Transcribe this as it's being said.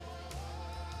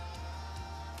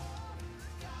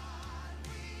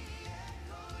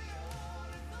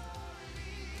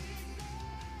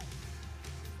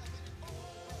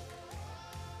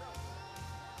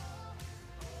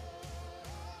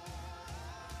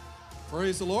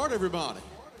Praise the Lord, everybody.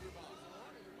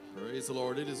 Praise the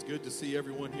Lord. It is good to see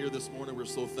everyone here this morning. We're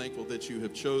so thankful that you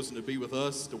have chosen to be with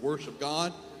us to worship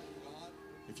God.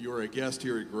 If you are a guest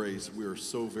here at Grace, we are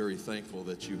so very thankful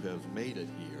that you have made it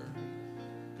here,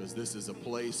 because this is a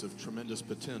place of tremendous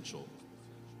potential.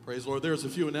 Praise the Lord. There's a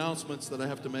few announcements that I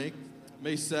have to make.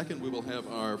 May 2nd, we will have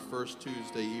our first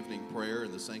Tuesday evening prayer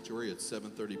in the sanctuary at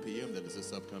 7:30 p.m. That is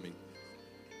this upcoming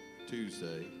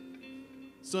Tuesday.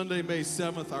 Sunday, May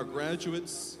 7th, our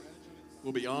graduates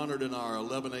will be honored in our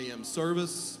 11 a.m.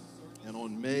 service. And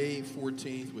on May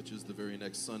 14th, which is the very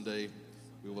next Sunday,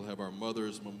 we will have our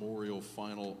Mother's Memorial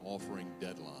Final Offering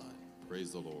Deadline.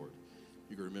 Praise the Lord.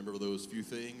 You can remember those few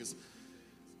things.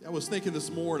 I was thinking this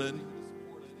morning,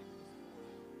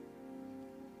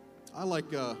 I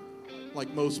like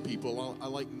most people, I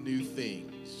like new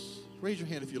things. Raise your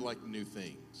hand if you like new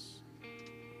things.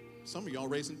 Some of y'all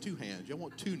raising two hands. Y'all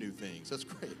want two new things. That's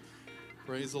great.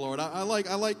 Praise the Lord. I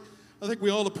think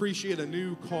we all appreciate a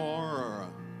new car or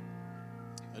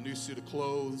a new suit of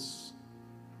clothes.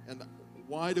 And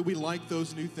why do we like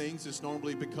those new things? It's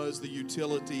normally because the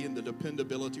utility and the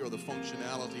dependability or the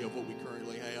functionality of what we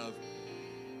currently have,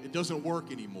 it doesn't work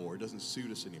anymore. It doesn't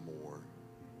suit us anymore.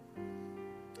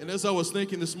 And as I was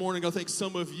thinking this morning, I think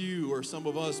some of you or some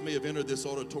of us may have entered this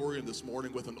auditorium this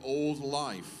morning with an old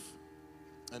life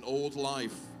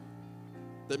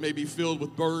that may be filled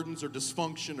with burdens or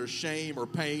dysfunction or shame or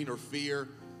pain or fear.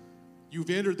 You've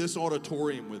entered this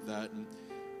auditorium with that.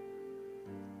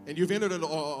 And you've entered an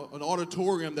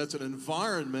auditorium that's an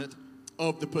environment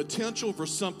of the potential for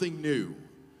something new.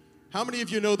 How many of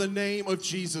you know the name of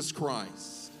Jesus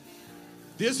Christ?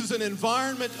 This is an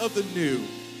environment of the new.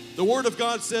 The Word of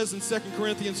God says in 2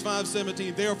 Corinthians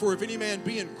 5:17, therefore, if any man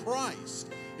be in Christ,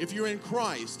 if you're in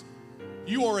Christ,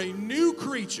 you are a new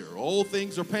creature. Old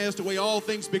things are passed away, all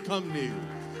things become new.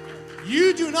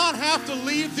 You do not have to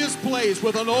leave this place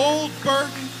with an old,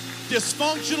 burdened,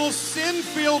 dysfunctional,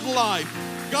 sin-filled life.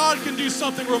 God can do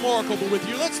something remarkable with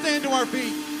you. Let's stand to our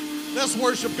feet. Let's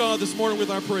worship God this morning with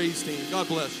our praise team. God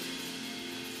bless you.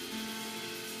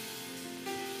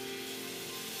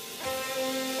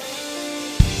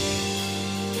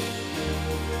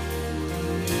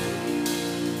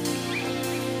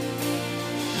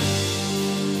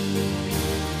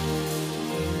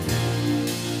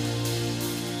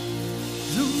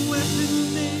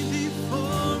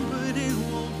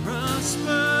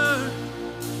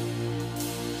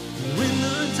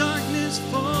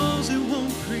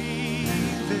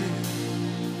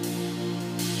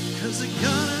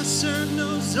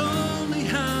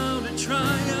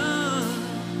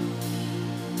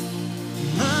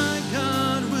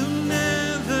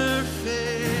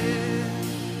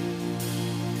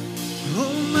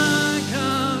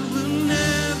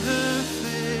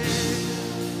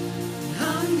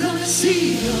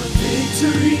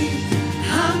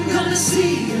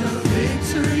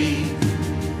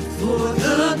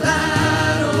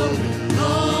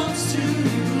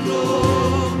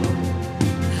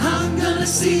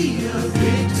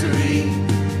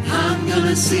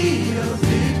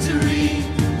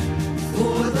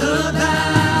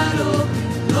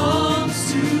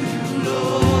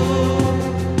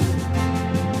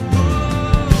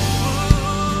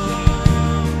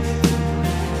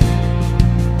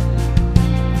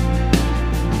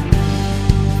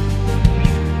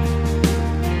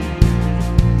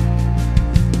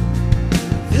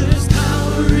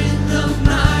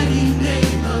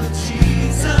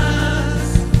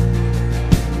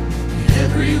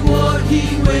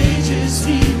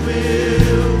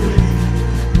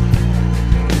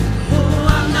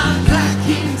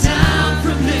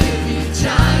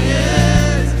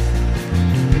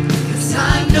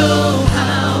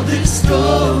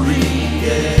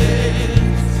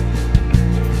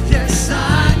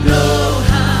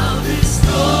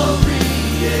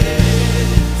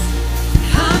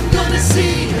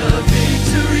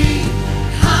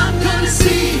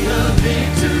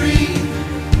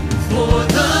 For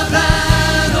the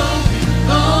battle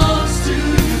belongs to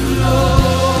you,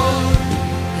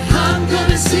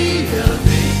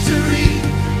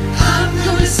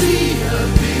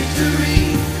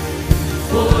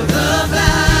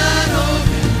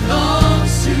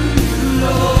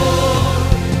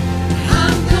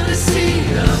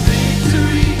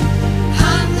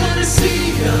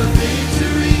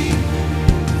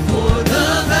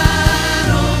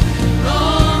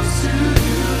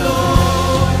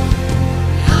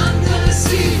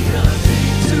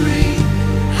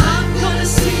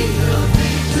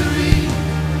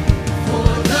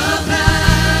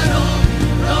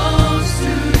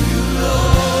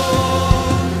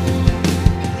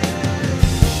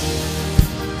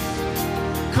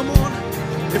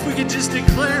 just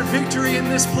declare victory in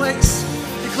this place.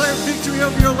 Declare victory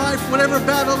over your life. Whatever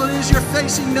battle it is you're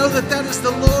facing, know that that is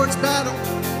the Lord's battle.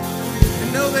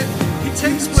 And know that He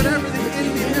takes whatever the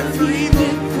enemy meant for evil,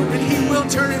 and He will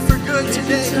turn it for good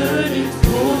today. You turn it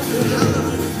for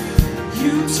good.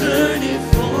 You turn it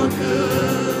for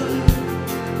good.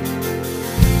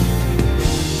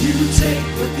 You take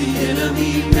what the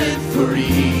enemy meant for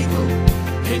evil,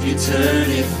 and you turn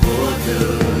it for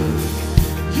good.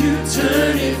 You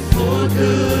turn it for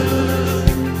good.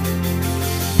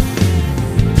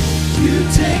 You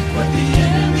take what the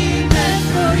enemy meant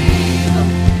for evil,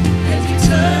 and you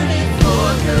turn it for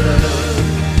good.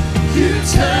 You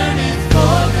turn it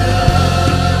for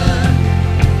good.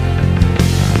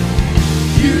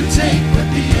 You take what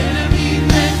the enemy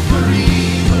meant for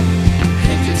evil,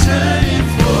 and you turn it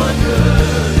for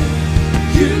good.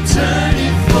 You turn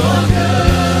it for good.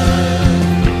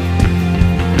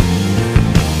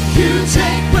 You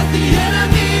take what the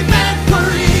enemy meant for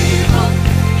evil,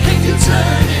 and you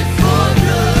turn it for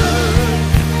good.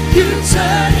 You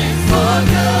turn it for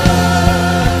good.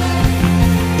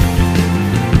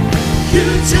 You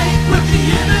take what the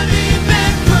enemy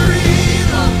meant for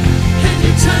evil, and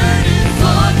you turn it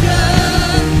for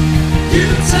good. You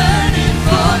turn it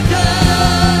for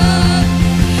good.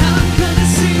 I'm gonna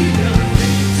see a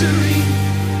victory.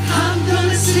 I'm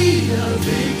gonna see a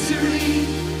victory.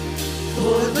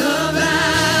 For the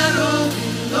battle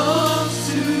belongs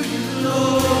to you,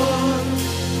 Lord.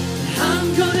 I'm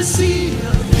gonna see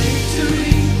a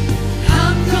victory.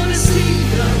 I'm gonna see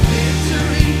a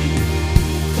victory.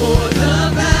 For the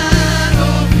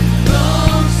battle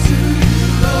belongs to you,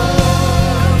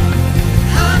 Lord.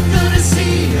 I'm gonna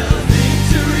see a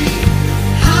victory.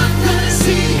 I'm gonna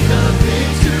see a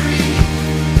victory.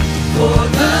 For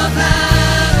the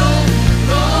battle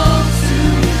belongs to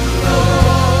you,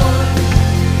 Lord.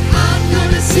 I'm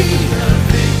gonna see a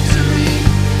victory.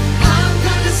 I'm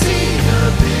gonna see a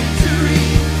victory.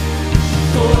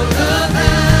 For the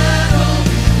battle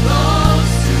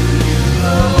belongs to you,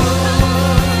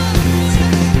 Lord.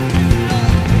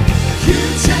 You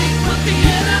take what the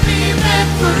enemy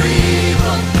meant for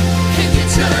evil, and you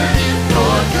turn it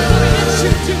for good.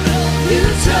 You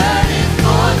turn it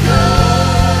for good.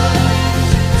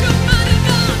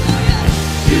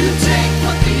 You take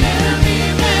what the enemy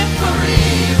meant for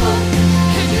evil,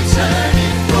 and you turn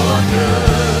it for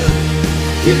good.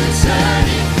 You turn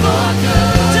it for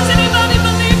good. Does anybody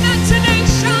believe that today?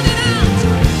 Shout it out.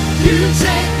 You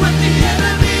take what the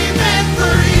enemy meant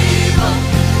for evil,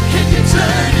 and you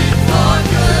turn it for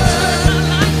good.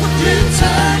 You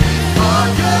turn it for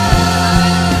good.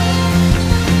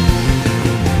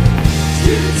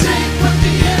 You take what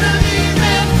the enemy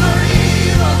meant for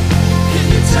evil, and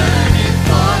you turn it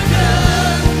for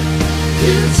good.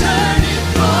 You turn it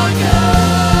for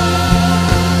good.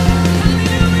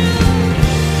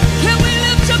 Can we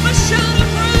lift up a shout of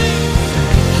praise?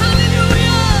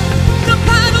 Hallelujah. The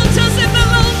battle doesn't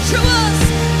belong to us,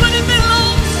 but it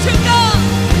belongs to God.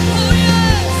 Oh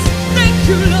yes. Thank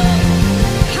you, Lord.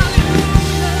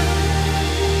 Hallelujah.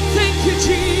 Thank you,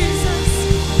 Jesus.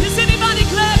 Is anybody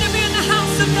glad to be in the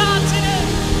house of God today?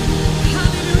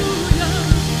 Hallelujah.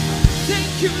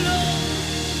 Thank you, Lord.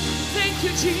 Thank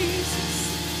you, Jesus.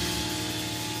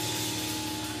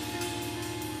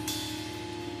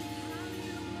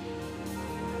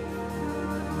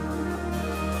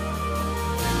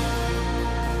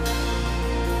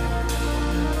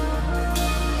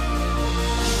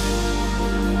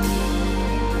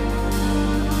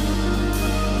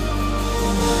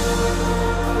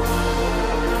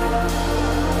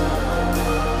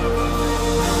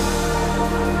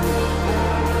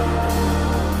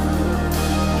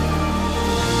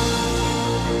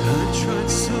 I tried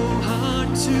so hard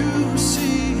to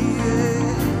see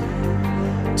it.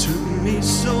 Took me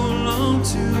so long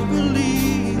to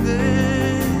believe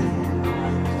it.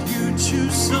 You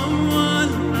choose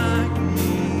someone like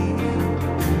me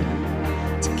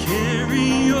to carry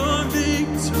your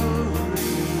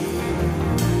victory.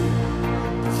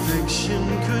 Perfection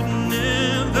could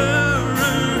never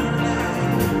earn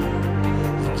it.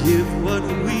 You give what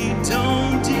we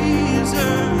don't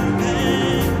deserve it.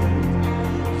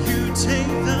 You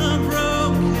take the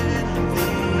broken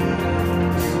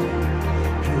things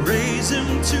and raise him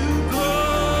to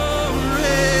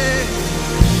glory.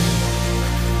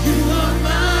 You are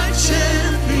my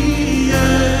champion.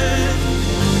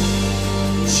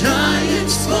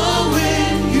 Giants fall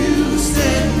when you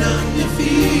stand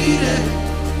undefeated.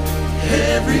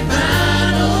 Every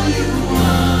battle you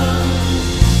won.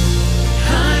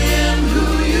 I am who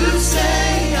you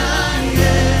say I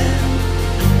am.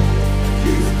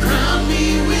 You've crowned me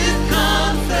with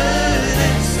confidence.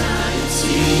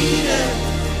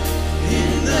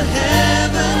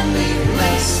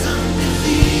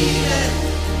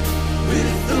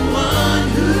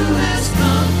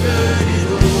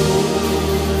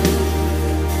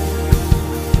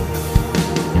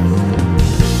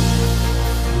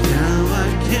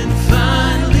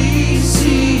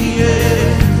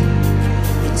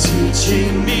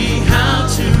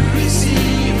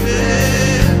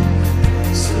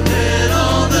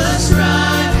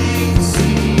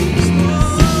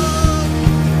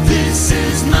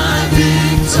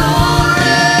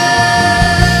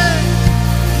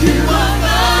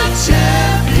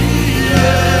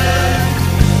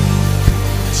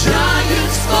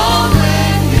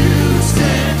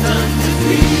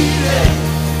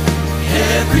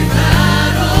 every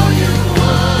battle you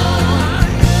won.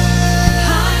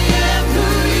 I am who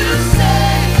you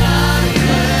say I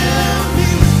am.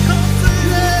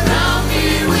 Crown me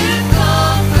with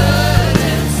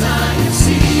confidence. I am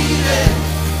seated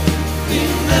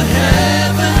in the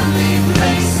heavenly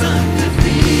place,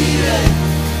 undefeated,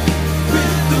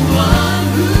 with the one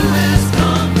who has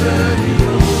conquered it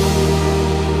all.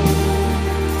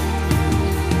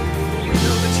 We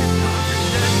know that you conquered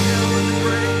death, hell, and the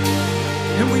grave.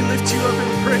 And we lift you up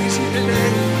and praise you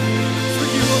today. For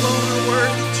you alone are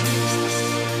worthy, Jesus.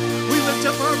 We lift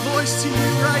up our voice to you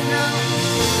right now.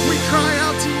 We cry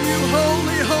out to you,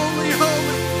 holy, holy,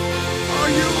 holy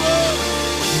are you, Lord.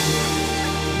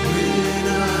 When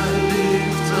I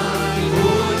lift my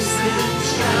voice and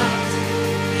shout,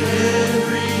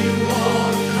 every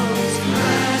wall comes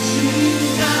crashing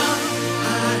down.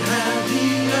 I have the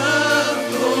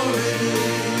authority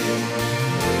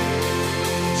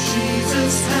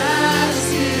Jesus has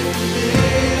given me.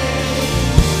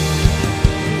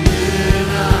 When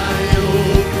I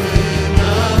open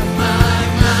up my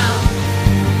mouth,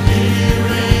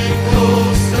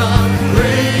 miracles start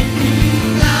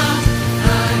breaking out.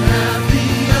 I have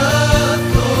the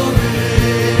authority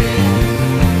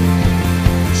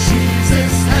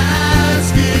Jesus has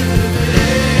given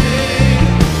me.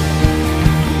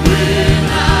 When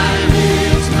I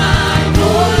lift my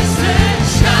voice and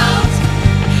shout,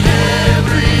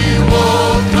 every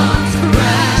wall comes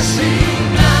crashing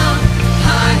down.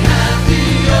 I have the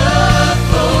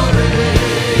authority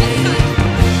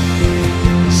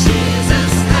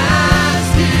Jesus has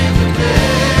given me.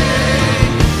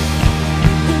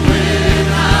 When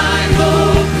I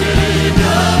open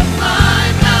up my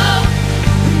mouth,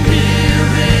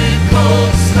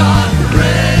 miracles start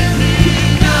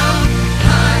breaking out.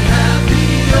 I have the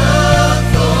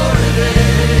authority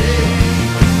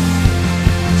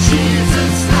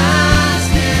Jesus has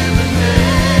given me.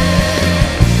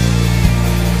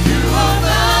 You are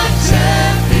the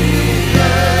champion.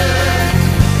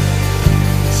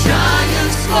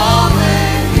 Giants fall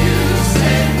and you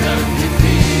stand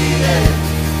undefeated.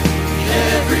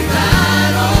 Every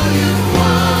battle you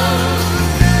won.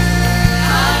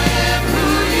 I am who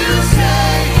you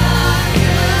say I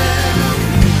am.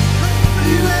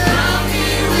 You crown me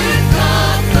with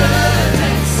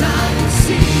confidence. I am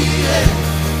seated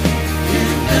in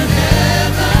the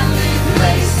heavenly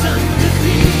place,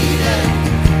 undefeated.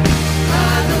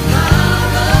 By the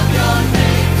power of your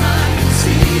name, I am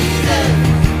seated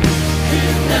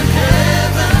in the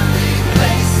heavenly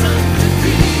place,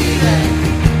 undefeated,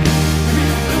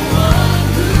 with the one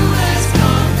who has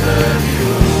conquered it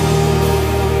all.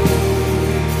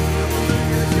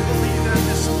 Hallelujah. If you believe that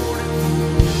this morning,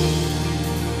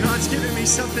 God's given me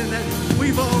something that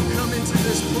we've all come into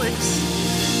this place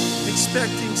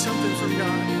expecting something from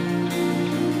God.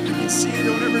 I can see it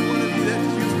on every one of you that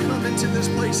you've come into this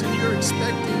place and you're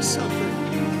expecting something.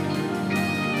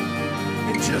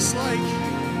 And just like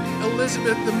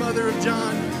Elizabeth, the mother of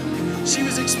John, she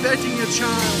was expecting a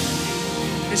child.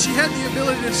 And she had the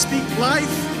ability to speak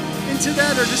life into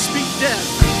that or to speak death.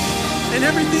 And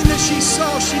everything that she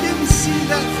saw, she didn't see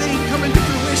that thing come into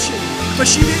fruition. But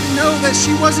she didn't know that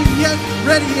she wasn't yet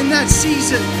ready in that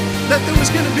season. That there was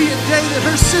going to be a day that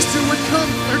her sister would come,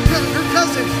 her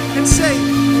cousin, and say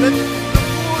that the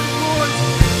Lord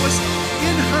was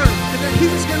in her and that he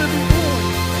was going to be born.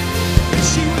 And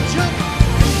she would jump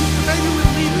and the baby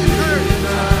would leap in her.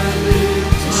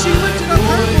 And she lifted up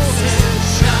her voice.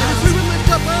 And if we would lift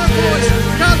up our voice,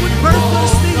 God would birth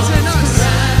those things in us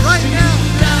right now.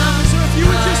 So if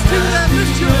you would just do that,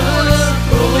 lift your voice.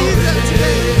 Believe that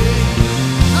today.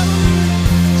 Hallelujah.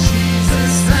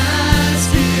 Jesus has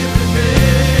given me.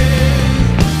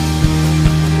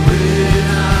 When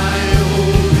I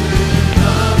open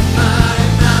up my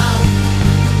mouth,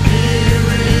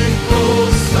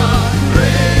 miracles start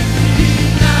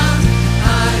breaking out.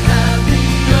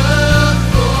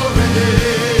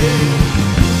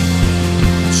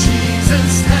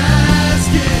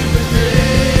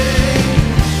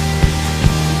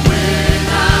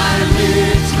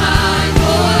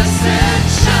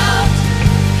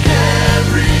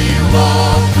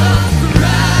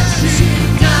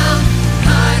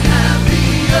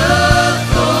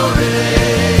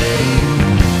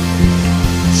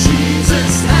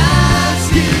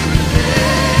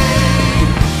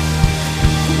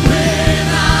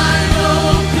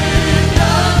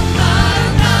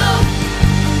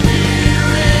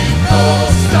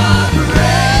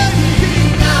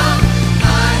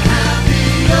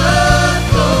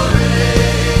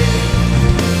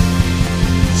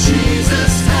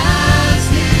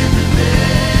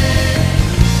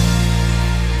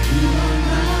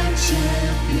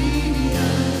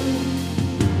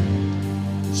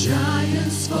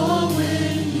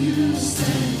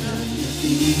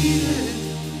 defeated.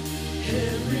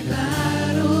 Every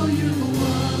battle you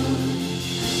won.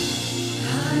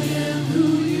 I am who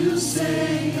you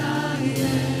say I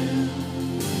am.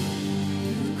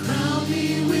 You crown me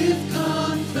with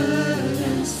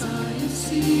confidence. I am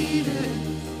seated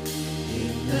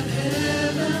in the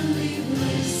heavenly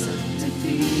place,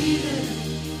 undefeated.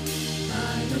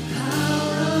 By the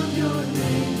power of your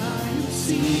name, I am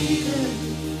seated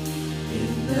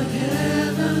in the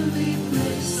heavenly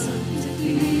place,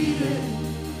 undefeated,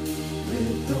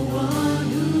 with the one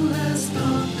who has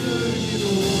conquered it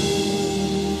all.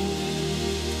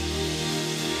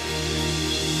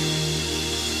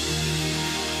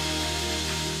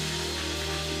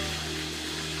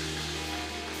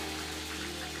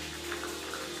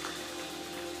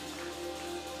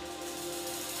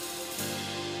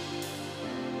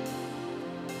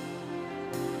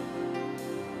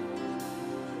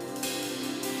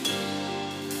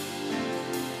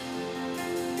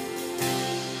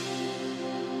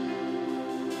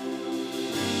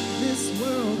 This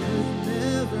world could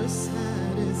never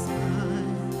satisfy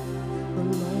the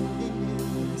longing in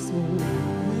my soul.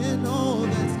 When all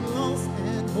that's lost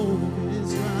and hope is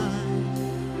dry,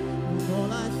 when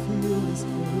all I feel is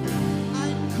cold,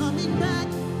 I'm coming back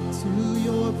to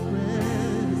your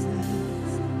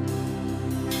presence.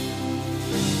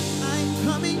 I'm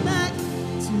coming back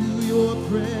to your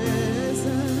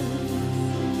presence.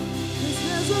 'Cause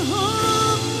there's a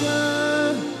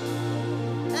hunger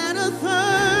and a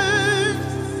thirst.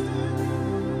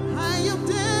 I am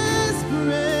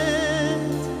desperate.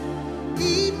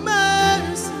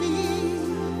 Immerse me.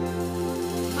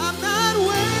 I'm not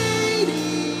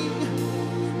waiting,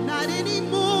 not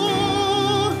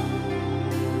anymore.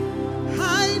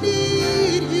 I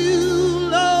need you,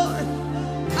 Lord.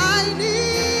 I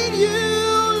need you,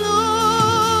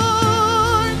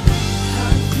 Lord.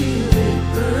 I feel it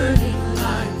burning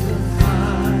like a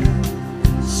fire,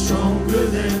 stronger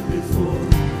than before.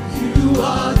 You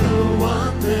are the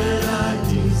one that I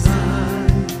desire.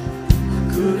 I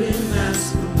couldn't ask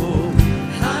for more.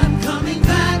 I'm coming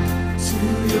back to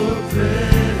your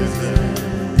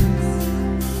presence.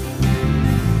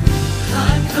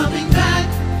 I'm coming back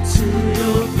to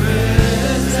your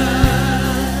presence.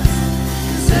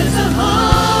 'Cause there's a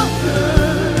hunger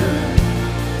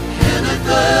and a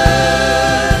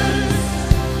thirst.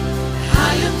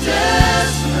 I am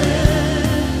desperate.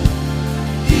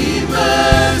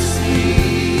 Immerse me.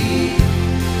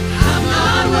 I'm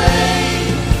not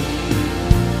waiting,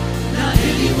 not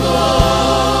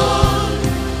anymore.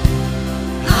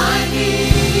 I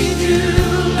need you,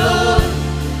 Lord.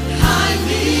 I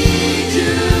need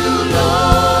you,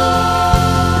 Lord.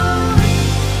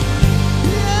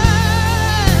 Yeah.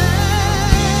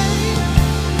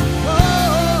 Oh.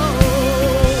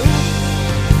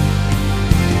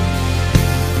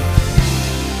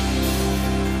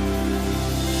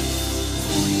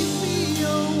 Sweep me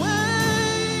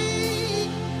away.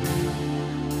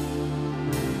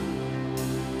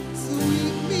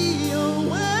 Sweep me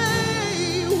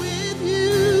away with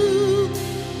you.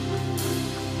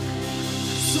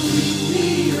 Sweep me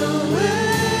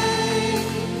away.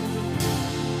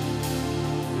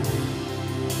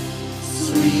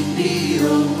 Sweep me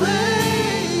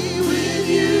away with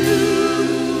you.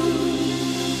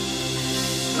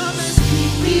 Come and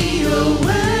sweep me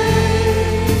away.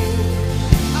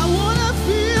 I wanna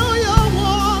feel your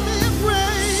warm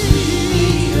embrace. Sweep me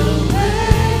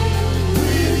away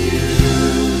with you.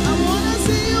 I wanna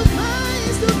see you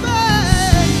face to face.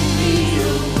 Sweep me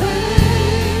away.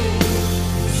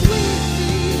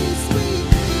 Sweep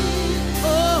me,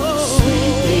 oh.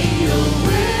 Sweep me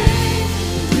away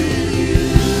with you.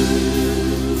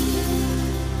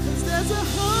 'Cause there's a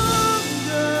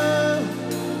hunger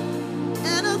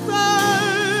and a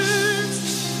thirst.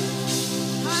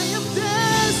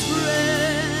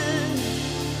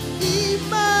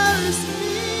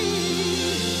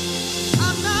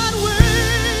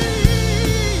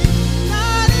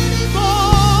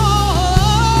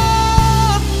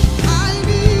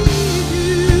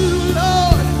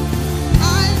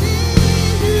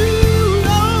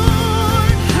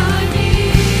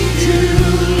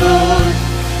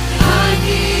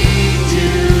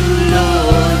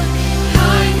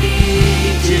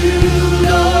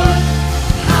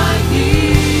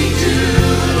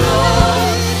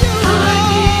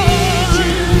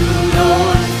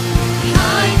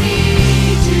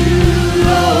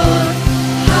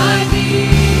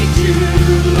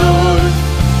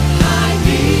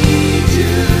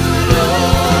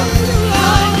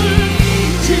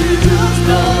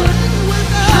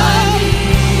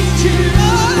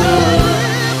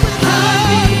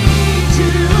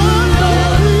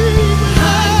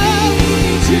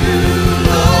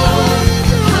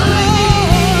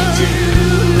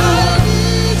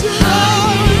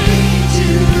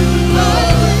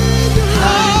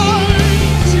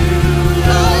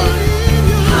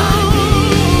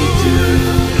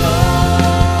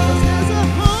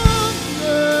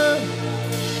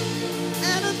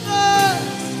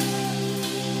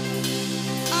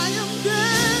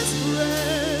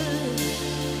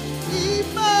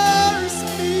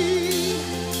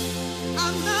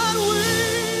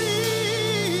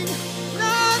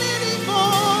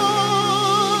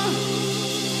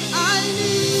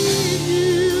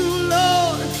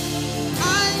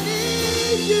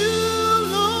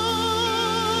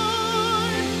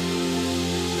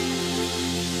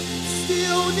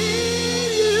 Still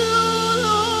need you,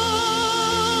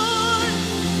 Lord.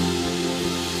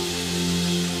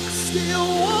 Still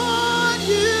want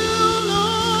you,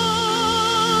 Lord.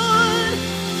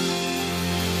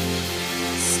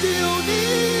 Still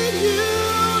need you,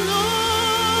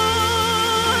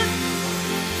 Lord.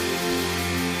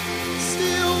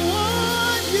 Still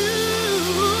want you,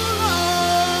 Lord.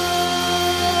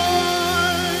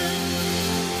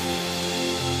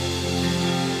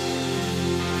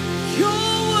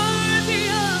 You're worthy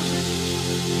of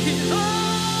it all.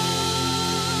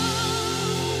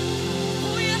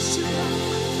 Oh, yes, you are.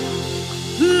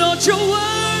 Lord, you're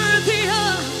worthy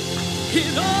of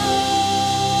it all.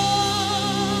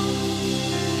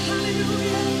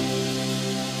 Hallelujah.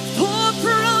 For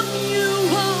from you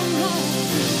are all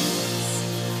things,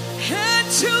 and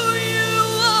to you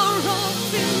are all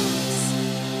things.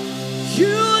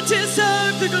 You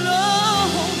deserve the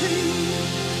glory.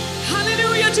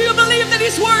 Hallelujah. Do you believe that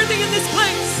he's worthy in this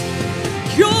place?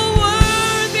 You're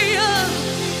worthy of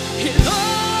it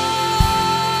all.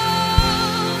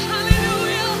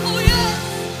 Hallelujah. Oh, yes.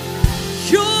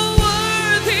 You're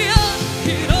worthy of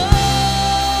it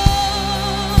all.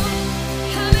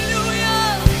 Hallelujah.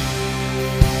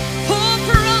 For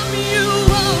from you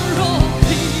are all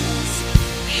things,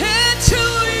 and to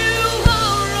you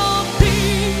are all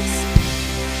things.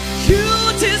 You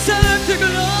deserve the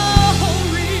glory.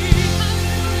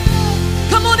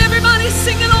 Come on, everybody,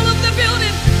 sing it all over the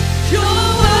building. You're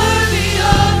worthy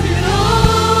of it all.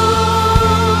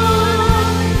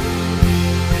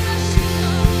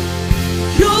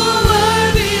 You're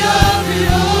worthy of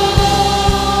it all.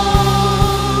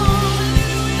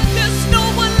 There's no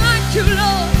one like you,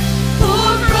 Lord.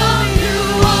 For from you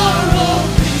are all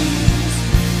things,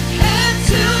 and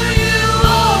to you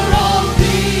are all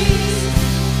things.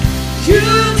 You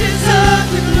deserve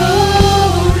the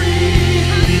glory.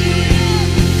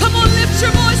 Come on, lift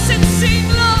your voice and sing,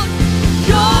 Lord.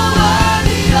 You're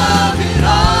worthy of it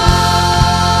all.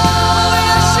 Oh,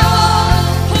 yes, you are.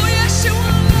 Oh, yes, you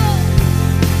are, Lord.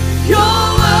 You're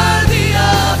worthy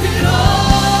of it all.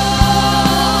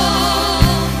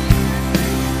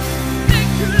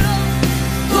 Thank you, Lord.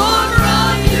 For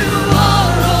from you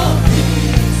are all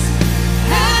things,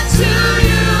 and to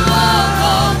you are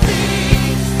all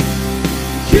things.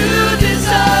 You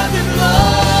deserve the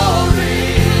glory.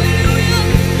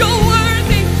 You're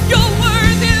worthy,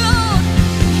 Lord.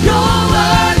 You're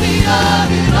worthy of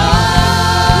it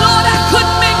all. Lord, I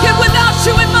couldn't make it without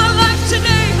you in my life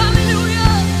today.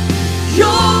 Hallelujah.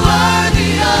 You're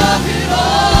worthy of it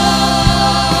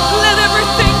all. Let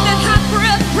everything that hath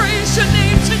breath praise your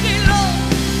name today, Lord.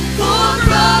 For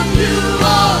from you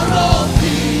are all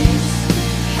things,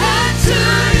 and to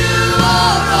you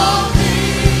are all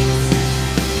things.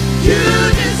 You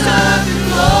deserve the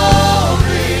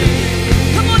glory.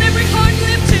 Come on, every heart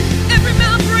lifted, every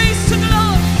mouth raised to the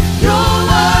Lord. You're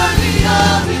worthy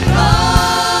of it all.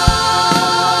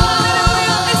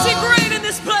 Hallelujah. Is he great in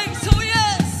this place? Oh,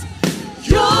 yes.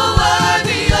 You're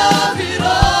worthy of it all.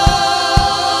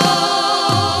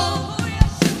 Oh,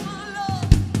 yes, you are, Lord.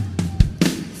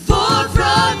 For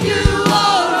from you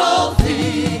are all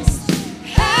things,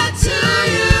 and to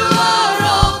you are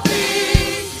all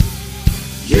things.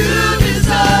 You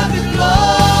deserve the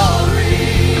glory.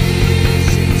 Yes,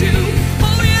 you do.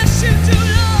 Oh, yes, you do,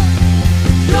 Lord.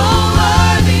 You're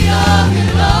worthy of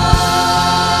it all.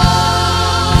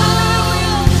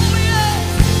 Hallelujah. Oh, yes.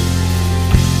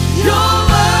 You're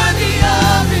worthy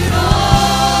of it all.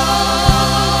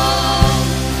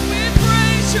 We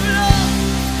praise you, Lord.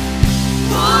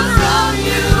 For from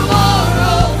you are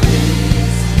all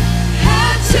things,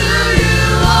 and to you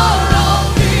are all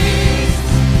things.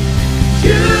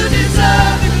 You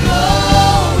deserve the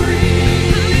glory.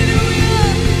 Hallelujah.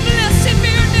 Blessed be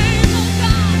your name, oh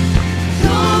God.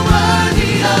 You're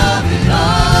worthy of it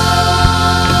all.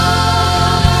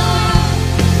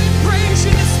 We praise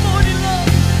you this morning, Lord.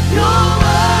 You're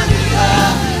worthy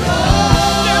of it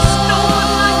all. There's no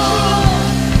one like you, Lord.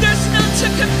 There's none to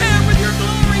compare with your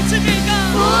glory today, God.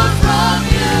 For from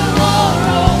you are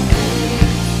all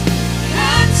things,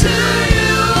 and to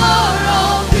you are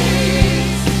all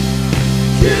things.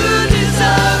 You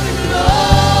deserve the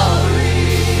glory.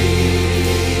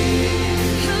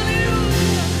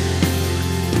 Hallelujah.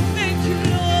 Thank you,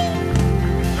 Lord.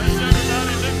 Let's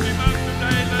everybody lift him up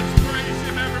today. Let's praise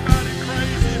him. Everybody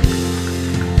praise him.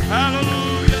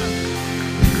 Hallelujah.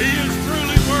 He is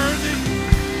truly worthy.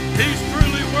 He's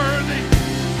truly worthy.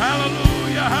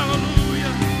 Hallelujah.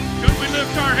 Hallelujah. Could we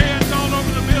lift our hands all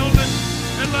over the building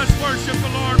and let's worship the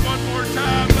Lord one more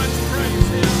time. Let's praise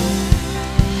him.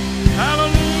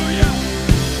 Hallelujah.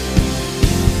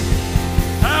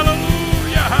 Hallelujah.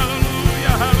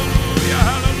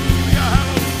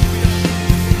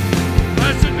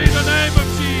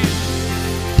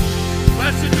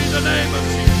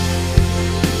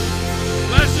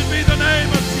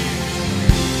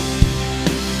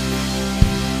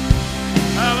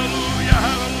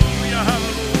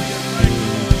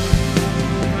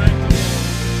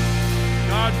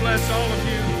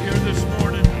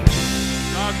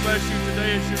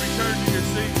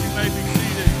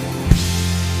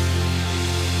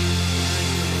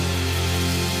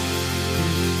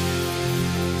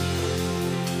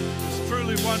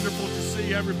 wonderful to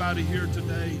see everybody here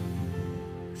today.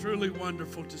 Truly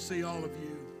wonderful to see all of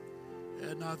you.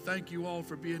 And I thank you all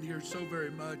for being here so very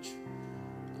much.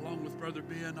 Along with Brother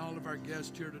Ben, all of our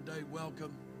guests here today,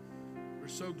 welcome. We're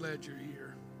so glad you're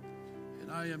here.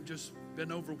 And I am just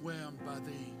been overwhelmed by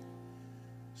the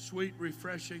sweet,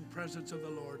 refreshing presence of the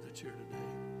Lord that's here today.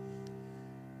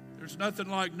 There's nothing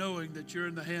like knowing that you're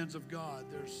in the hands of God.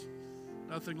 There's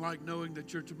nothing like knowing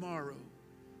that your tomorrow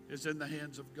is in the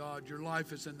hands of God. Your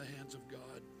life is in the hands of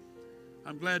God.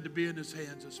 I'm glad to be in His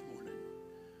hands this morning.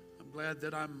 I'm glad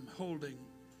that I'm holding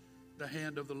the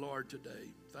hand of the Lord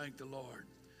today. Thank the Lord.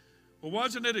 Well,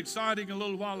 wasn't it exciting a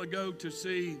little while ago to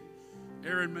see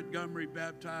Aaron Montgomery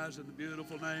baptized in the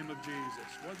beautiful name of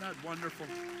Jesus? Wasn't that wonderful?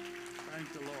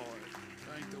 Thank the Lord.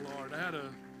 Thank the Lord. I had a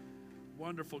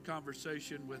wonderful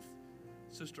conversation with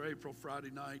Sister April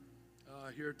Friday night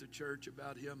here at the church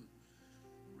about him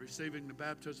receiving the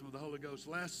baptism of the Holy Ghost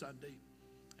last Sunday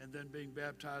and then being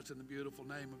baptized in the beautiful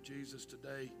name of Jesus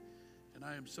today. And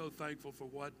I am so thankful for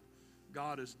what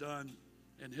God has done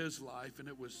in his life. And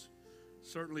it was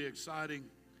certainly exciting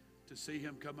to see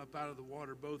him come up out of the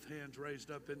water, both hands raised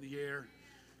up in the air.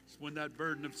 When that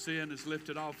burden of sin is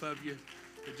lifted off of you,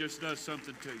 it just does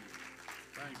something to you.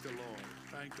 Thank the Lord.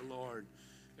 Thank the Lord.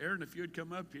 Aaron, if you'd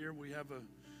come up here, we have a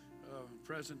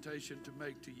presentation to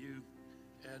make to you.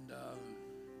 And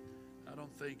I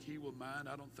don't think he will mind.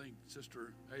 I don't think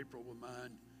Sister April will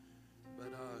mind.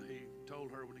 But he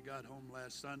told her when he got home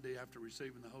last Sunday after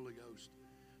receiving the Holy Ghost,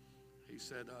 he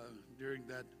said during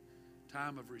that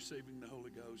time of receiving the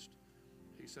Holy Ghost,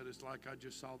 he said, it's like I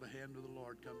just saw the hand of the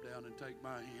Lord come down and take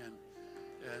my hand.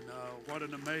 And what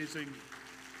an amazing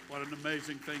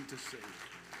thing to see.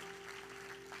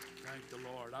 Thank the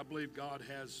Lord. I believe God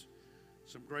has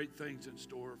some great things in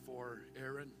store for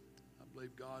Aaron. I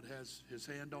believe God has his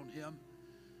hand on him.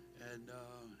 And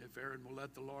if Aaron will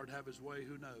let the Lord have his way,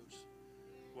 who knows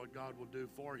what God will do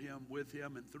for him, with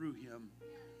him, and through him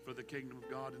for the kingdom of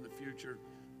God in the future.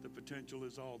 The potential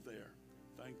is all there.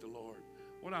 Thank the Lord.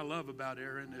 What I love about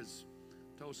Aaron is,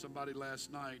 I told somebody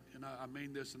last night, and I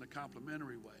mean this in a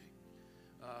complimentary way,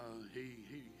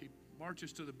 he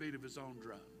marches to the beat of his own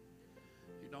drum.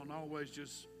 He don't always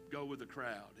just go with the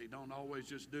crowd. He don't always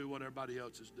just do what everybody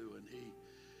else is doing.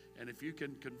 And if you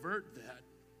can convert that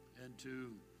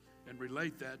and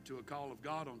relate that to a call of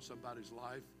God on somebody's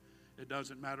life, it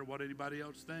doesn't matter what anybody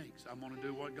else thinks. I'm going to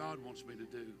do what God wants me to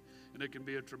do. And it can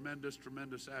be a tremendous,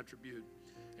 tremendous attribute.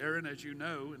 Aaron, as you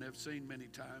know and have seen many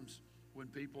times, when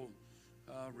people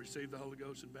receive the Holy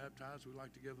Ghost and baptize, we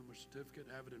like to give them a certificate,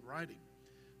 have it in writing.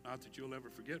 Not that you'll ever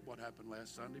forget what happened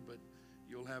last Sunday, but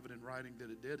you'll have it in writing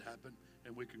that it did happen.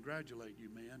 And we congratulate you,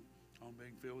 man, on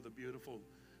being filled with the beautiful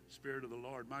Spirit of the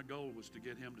Lord. My goal was to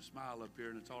get him to smile up here,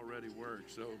 and it's already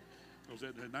worked. So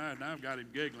now I've got him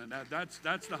giggling. That's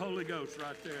the Holy Ghost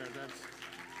right there.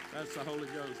 That's the Holy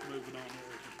Ghost moving on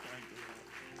over. Thank the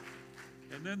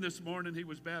Lord. And then this morning he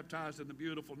was baptized in the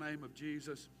beautiful name of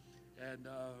Jesus and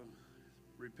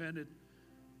repented,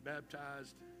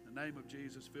 baptized in the name of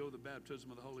Jesus, filled with the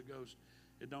baptism of the Holy Ghost.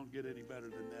 It don't get any better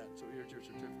than that. So here's your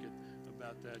certificate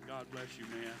about that. God bless you,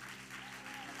 man.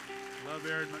 Love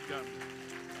Aaron Montgomery.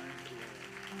 Thank the Lord.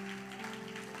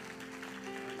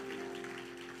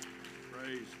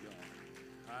 Praise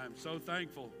God. I am so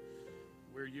thankful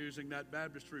we're using that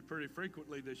baptistry pretty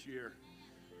frequently this year.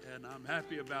 And I'm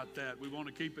happy about that. We want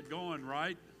to keep it going,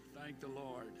 right? Thank the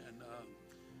Lord. And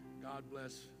God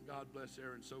bless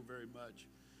Aaron so very much.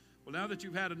 Well, now that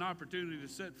you've had an opportunity to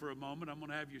sit for a moment, I'm going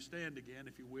to have you stand again,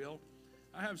 if you will.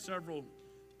 I have several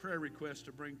prayer requests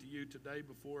to bring to you today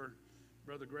before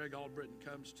Brother Greg Albritton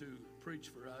comes to preach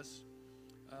for us.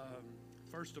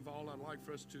 First of all, I'd like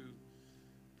for us to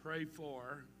pray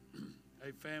for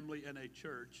a family and a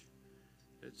church.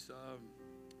 Its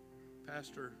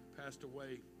pastor passed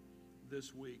away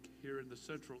this week here in the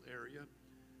central area,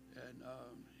 and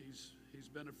he's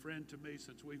been a friend to me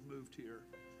since we've moved here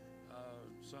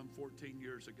some 14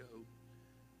 years ago.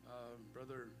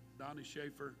 Brother Donnie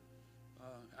Schaefer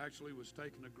actually was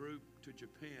taking a group to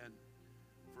Japan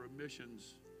for a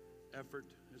missions effort,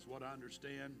 is what I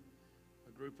understand.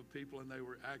 A group of people, and they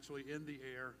were actually in the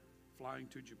air flying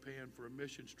to Japan for a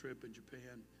missions trip in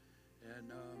Japan.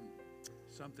 And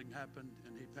something happened,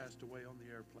 and he passed away on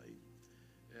the airplane.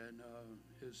 And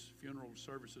his funeral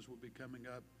services will be coming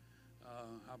up,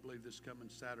 I believe, this coming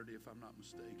Saturday, if I'm not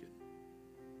mistaken.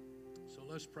 So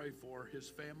let's pray for his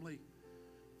family,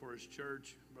 for his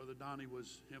church. Brother Donnie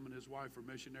him and his wife were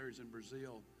missionaries in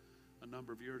Brazil a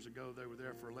number of years ago. They were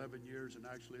there for 11 years and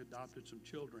actually adopted some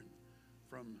children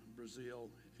from Brazil.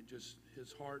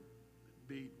 His heart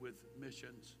beat with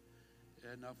missions.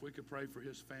 And if we could pray for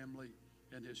his family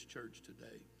and his church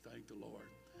today. Thank the Lord.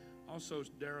 Also,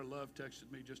 Dara Love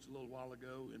texted me just a little while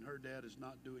ago, and her dad is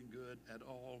not doing good at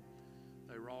all.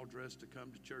 They were all dressed to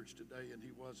come to church today, and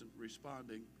he wasn't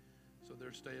responding, so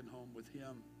they're staying home with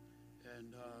him.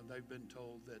 And they've been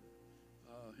told that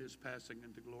his passing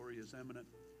into glory is imminent.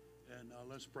 And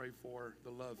let's pray for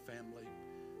the Love family,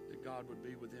 that God would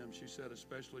be with them. She said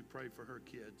especially pray for her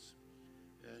kids.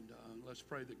 And let's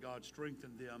pray that God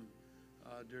strengthen them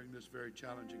during this very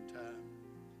challenging time.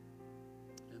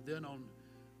 And then on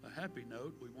a happy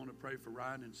note, we want to pray for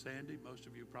Ryan and Sandy. Most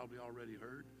of you probably already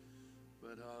heard.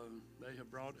 But they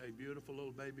have brought a beautiful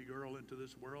little baby girl into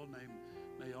this world named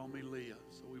Naomi Leah.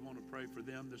 So we want to pray for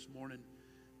them this morning.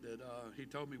 That he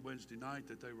told me Wednesday night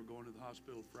that they were going to the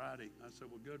hospital Friday. I said,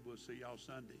 well, good, we'll see y'all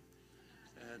Sunday.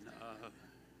 And of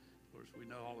course, we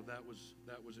know all of that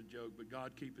was a joke. But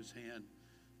God keep his hand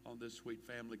on this sweet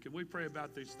family. Can we pray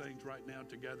about these things right now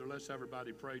together? Let's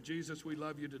everybody pray. Jesus, we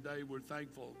love you today. We're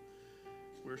thankful.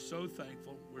 We're so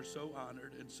thankful. We're so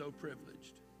honored and so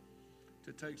privileged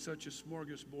to take such a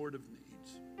smorgasbord of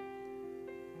needs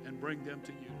and bring them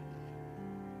to you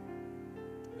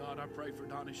today. God, I pray for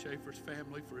Donnie Schaefer's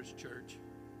family, for his church.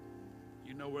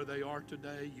 You know where they are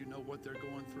today. You know what they're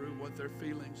going through, what their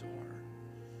feelings are.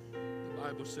 The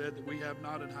Bible said that we have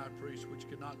not an high priest which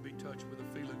cannot be touched with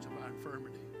the feelings of our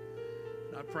infirmity.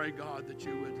 And I pray, God, that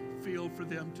you would feel for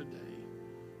them today.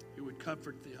 You would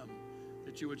comfort them,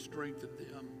 that you would strengthen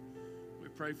them. We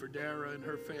pray for Dara and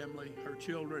her family, her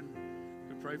children.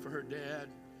 We pray for her dad.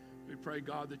 We pray,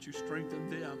 God, that you strengthen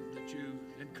them, that you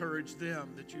encourage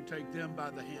them, that you take them by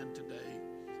the hand today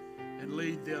and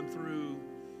lead them through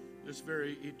this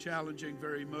very challenging,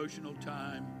 very emotional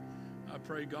time. I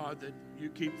pray, God, that you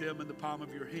keep them in the palm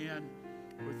of your hand.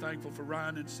 We're thankful for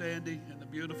Ryan and Sandy and the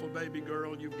beautiful baby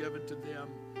girl you've given to them.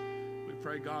 We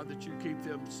pray, God, that you keep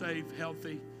them safe,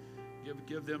 healthy.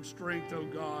 Give them strength, oh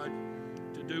God,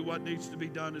 to do what needs to be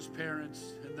done as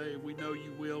parents. And we know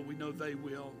you will. We know they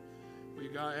will. We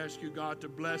ask you, God, to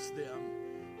bless them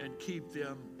and keep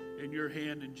them in your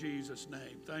hand in Jesus'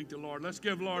 name. Thank the Lord. Let's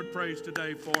give Lord praise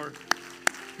today for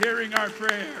hearing our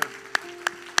prayer.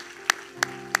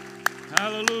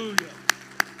 Hallelujah.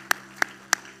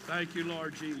 Thank you,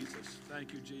 Lord Jesus.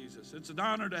 Thank you, Jesus. It's an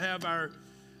honor to have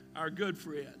our good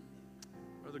friend,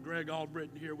 Brother Greg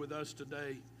Albritton, here with us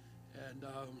today. And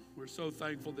we're so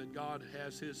thankful that God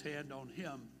has his hand on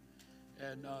him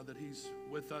and that he's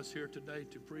with us here today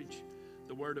to preach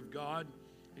the word of God.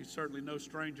 He's certainly no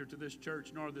stranger to this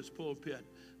church nor this pulpit.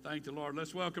 Thank the Lord.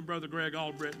 Let's welcome Brother Greg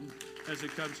Albritton as he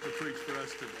comes to preach for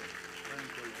us today.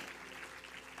 Thank the Lord.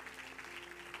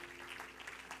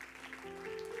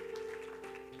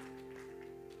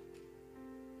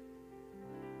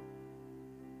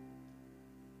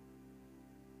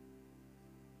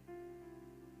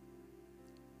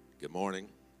 Good morning.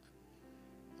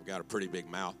 I've got a pretty big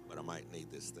mouth, but I might need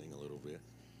this thing a little bit.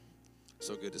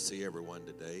 So good to see everyone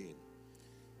today. And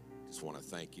just want to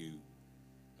thank you.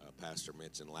 Pastor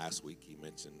mentioned last week, he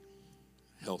mentioned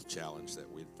health challenge that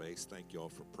we'd faced. Thank you all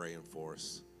for praying for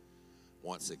us.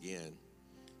 Once again,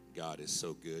 God is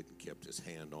so good and kept his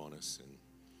hand on us, and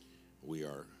we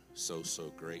are so,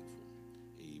 so grateful.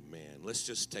 Amen. Let's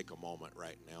just take a moment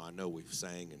right now. I know we've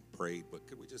sang and prayed, but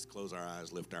could we just close our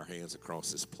eyes, lift our hands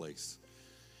across this place,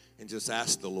 and just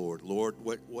ask the Lord, Lord,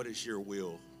 what is your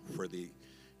will for the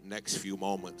next few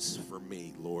moments for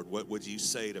me, Lord? What would you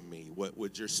say to me? What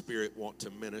would your Spirit want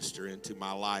to minister into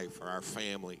my life or our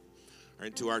family or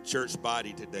into our church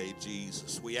body today,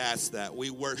 Jesus? We ask that.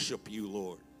 We worship you,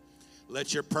 Lord.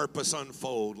 Let your purpose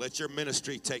unfold. Let your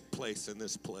ministry take place in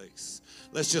this place.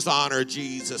 Let's just honor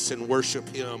Jesus and worship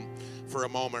him for a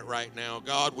moment right now.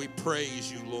 God, we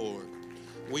praise you, Lord.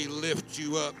 We lift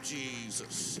you up,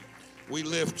 Jesus. We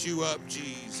lift you up,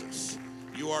 Jesus.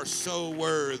 You are so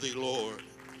worthy, Lord.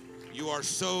 You are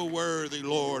so worthy,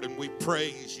 Lord, and we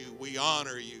praise you. We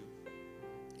honor you.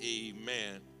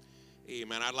 Amen.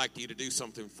 Amen. I'd like you to do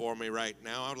something for me right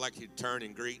now. I'd like you to turn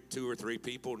and greet 2 or 3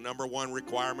 people. Number one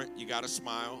requirement, you got to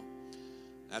smile.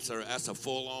 That's a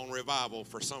full-on revival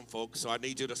for some folks, so I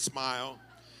need you to smile.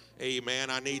 Amen.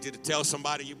 I need you to tell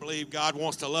somebody you believe God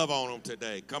wants to love on them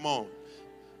today. Come on.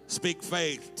 Speak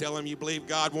faith. Tell them you believe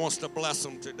God wants to bless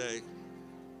them today.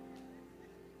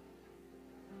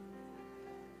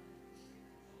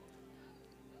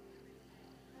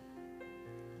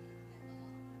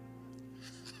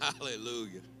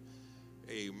 Hallelujah.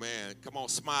 Amen. Come on,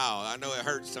 smile. I know it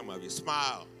hurts some of you.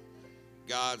 Smile.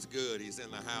 God's good. He's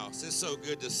in the house. It's so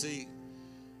good to see.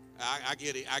 I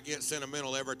get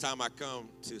sentimental every time I come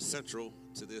to Central,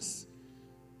 to this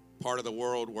part of the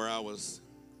world where I was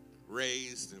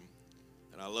raised and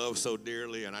I love so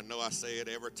dearly, and I know I say it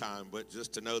every time, but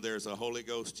just to know there's a Holy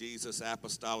Ghost Jesus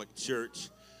Apostolic Church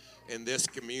in this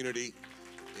community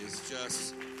is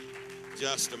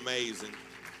just amazing,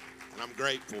 and I'm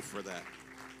grateful for that.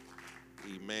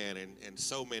 Amen. And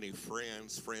so many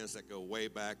friends that go way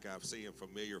back. I've seen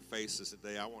familiar faces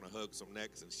today. I want to hug some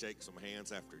necks and shake some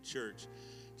hands after church.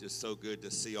 Just so good to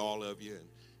see all of you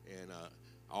and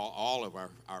all of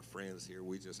our friends here.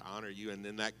 We just honor you. And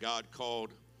then that God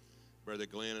called Brother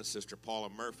Glenn and Sister Paula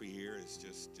Murphy here is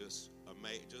just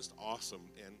amazing, just awesome.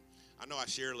 And I know I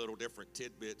share little different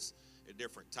tidbits at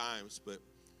different times, but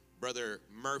Brother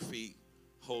Murphy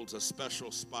holds a special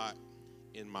spot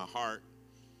in my heart,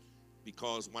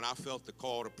 because when I felt the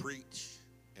call to preach,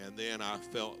 and then I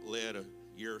felt led a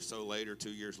year or so later, 2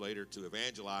 years later, to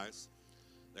evangelize,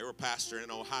 they were pastoring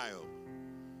in Ohio.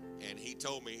 And he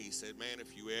told me, he said, man,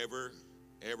 if you ever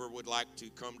would like to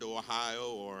come to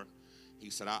Ohio, or he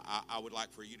said, I would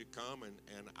like for you to come, and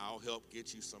I'll help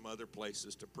get you some other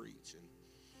places to preach.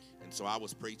 And so I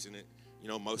was preaching it,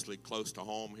 mostly close to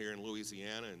home here in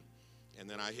Louisiana. And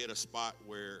then I hit a spot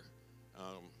where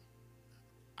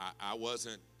I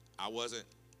wasn't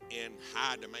in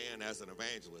high demand as an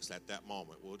evangelist at that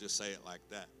moment. We'll just say it like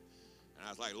that. And I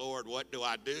was like, Lord, what do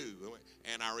I do?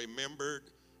 And I remembered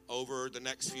over the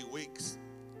next few weeks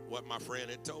what my friend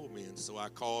had told me. And so I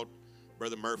called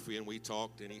Brother Murphy and we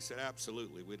talked, and he said,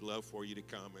 absolutely, we'd love for you to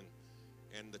come.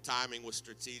 And the timing was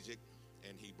strategic,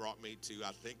 and he brought me to,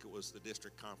 I think it was the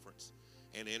district conference,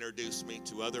 and introduced me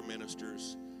to other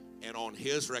ministers. And on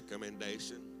his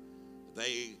recommendation,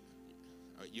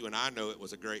 you and I know it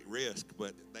was a great risk,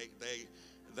 but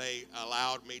they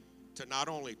allowed me to not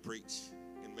only preach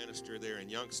and minister there in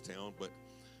Youngstown, but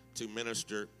to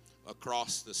minister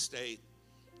across the state.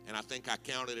 And I think I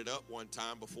counted it up one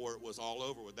time before it was all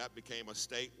over. That became a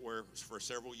state where for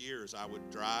several years I would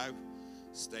drive,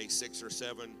 stay 6 or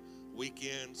 7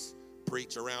 weekends,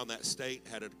 preach around that state.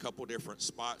 Had a couple different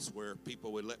spots where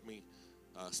people would let me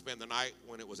spend the night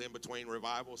when it was in between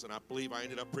revivals. And I believe I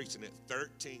ended up preaching at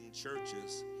 13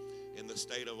 churches in the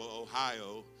state of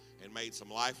Ohio, and made some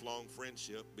lifelong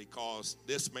friendship, because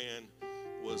this man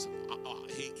was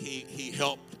he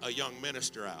helped a young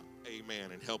minister out,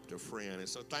 amen, and helped a friend. And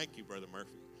so thank you, Brother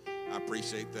Murphy. I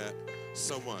appreciate that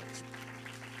so much.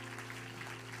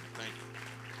 Thank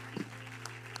you.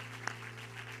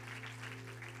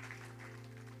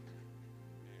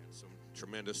 And some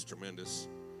tremendous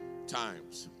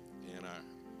times. And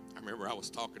I remember I was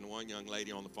talking to one young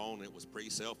lady on the phone, and it was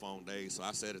pre-cell phone days, so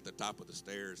I sat at the top of the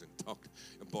stairs and talked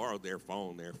and borrowed their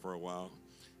phone there for a while.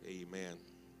 Amen.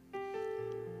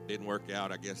 Didn't work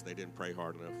out. I guess they didn't pray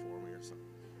hard enough for me or something.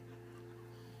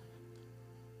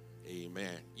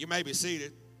 Amen. You may be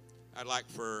seated. I'd like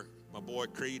for my boy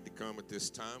Creed to come at this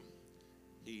time.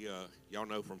 He, y'all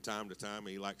know from time to time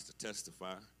he likes to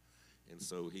testify, and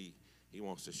so he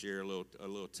wants to share a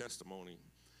little testimony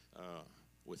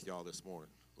with y'all this morning.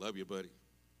 Love you, buddy.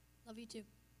 Love you too.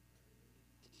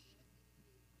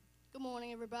 Good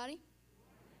morning, everybody.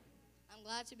 I'm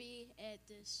glad to be at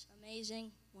this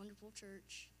amazing, wonderful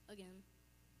church again.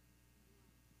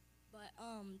 But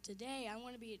today I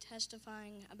want to be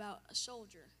testifying about a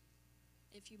soldier.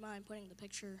 If you mind putting the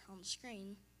picture on the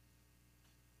screen.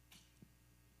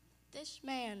 This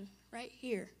man right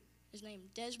here is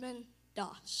named Desmond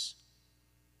Doss.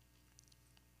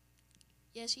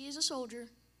 Yes, he is a soldier,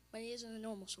 but he isn't a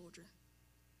normal soldier.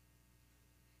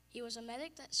 He was a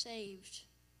medic that saved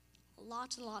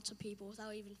lots and lots of people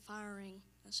without even firing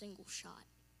a single shot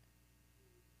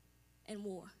in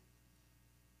war.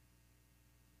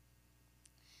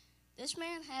 This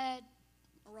man had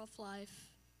a rough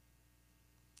life,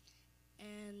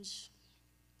 and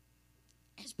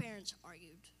his parents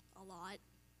argued a lot.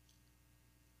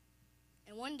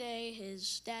 And one day,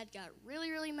 his dad got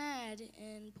really, really mad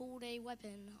and pulled a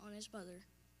weapon on his mother.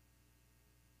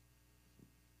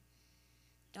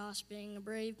 Doss, being a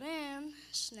brave man,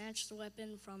 snatched the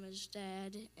weapon from his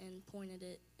dad and pointed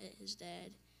it at his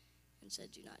dad and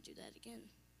said, "Do not do that again."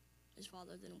 His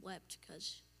father then wept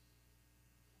because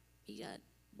he got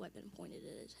a weapon pointed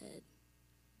at his head.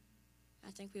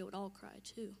 I think we would all cry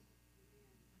too.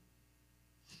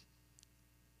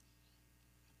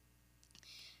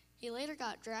 He later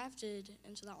got drafted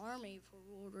into the army for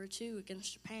World War II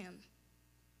against Japan.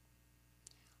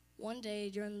 One day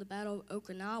during the Battle of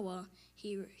Okinawa,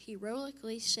 he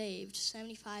heroically saved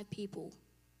 75 people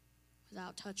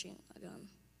without touching a gun.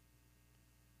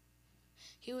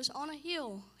 He was on a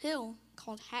hill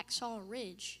called Hacksaw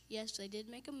Ridge. Yes, they did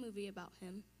make a movie about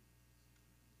him.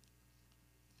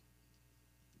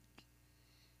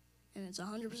 And it's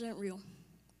 100% real.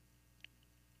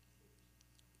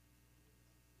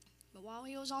 But while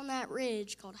he was on that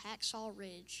ridge called Hacksaw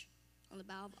Ridge on the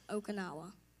bow of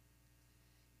Okinawa,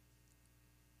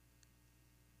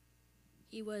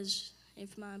 he was,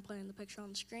 if you mind putting the picture on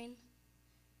the screen,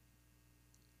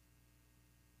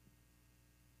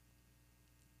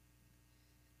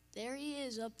 there he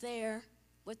is up there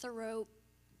with the rope,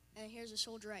 and here's a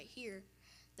soldier right here.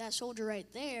 That soldier right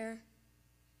there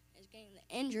is getting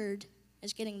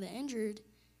the injured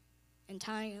and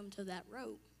tying him to that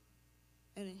rope,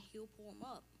 and then he'll pull him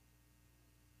up.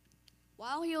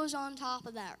 While he was on top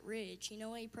of that ridge, you know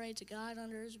what he prayed to God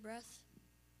under his breath?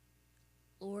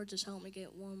 Lord, just help me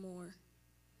get one more.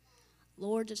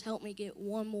 Lord, just help me get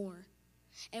one more.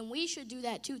 And we should do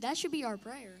that too. That should be our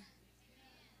prayer.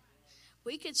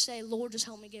 We could say, Lord, just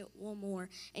help me get one more.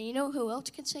 And you know who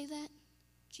else can say that?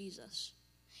 Jesus.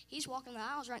 He's walking the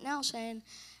aisles right now saying,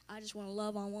 I just want to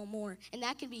love on one more. And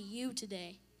that could be you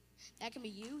today. That can be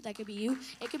you. That could be you.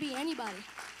 It could be anybody.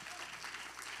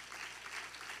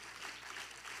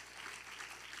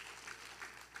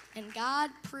 And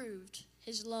God proved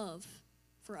his love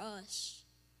for us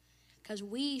because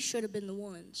we should have been the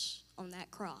ones on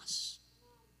that cross.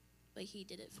 But he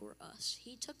did it for us.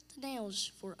 He took the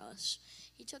nails for us.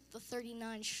 He took the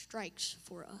 39 strikes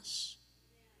for us.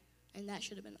 And that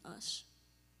should have been us.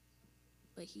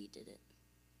 But he did it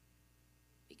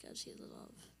because he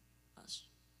loved us.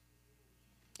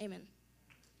 Amen.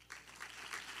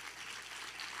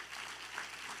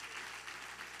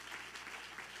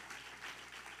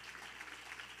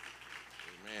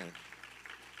 Amen.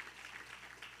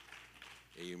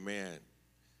 Amen.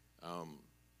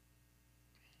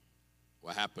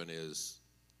 What happened is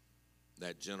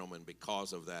that gentleman,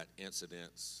 because of that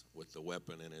incident with the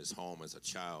weapon in his home as a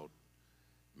child,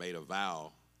 made a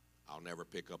vow, I'll never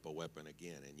pick up a weapon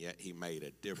again. And yet he made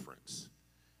a difference.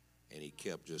 And he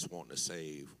kept just wanting to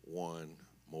save one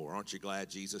more. Aren't you glad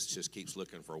Jesus just keeps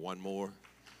looking for one more?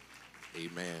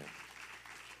 Amen.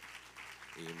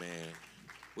 Amen.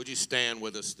 Would you stand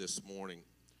with us this morning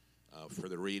for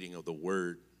the reading of the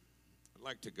word? I'd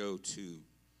like to go to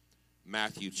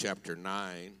Matthew chapter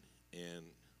 9 and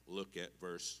look at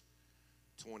verse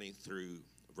 20 through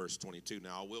verse 22.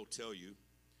 Now, I will tell you,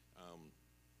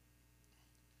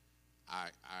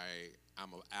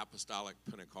 I'm an apostolic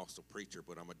Pentecostal preacher,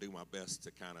 but I'm going to do my best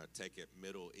to kind of take it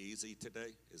middle easy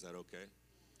today. Is that okay?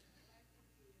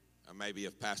 Maybe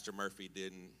if Pastor Murphy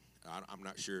didn't, I'm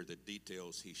not sure the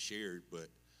details he shared, but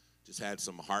just had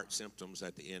some heart symptoms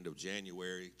at the end of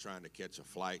January, trying to catch a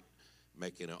flight,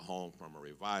 making it home from a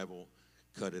revival,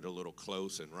 cut it a little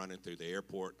close and running through the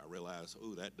airport. I realized,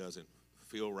 that doesn't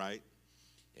feel right.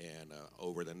 And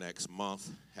over the next month,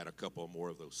 had a couple more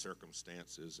of those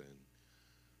circumstances and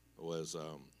was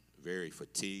very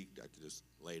fatigued. I could just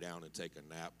lay down and take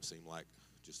a nap, seemed like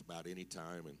just about any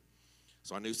time. And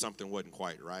so I knew something wasn't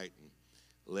quite right, and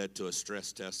led to a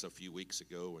stress test a few weeks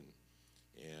ago, and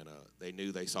they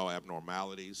knew they saw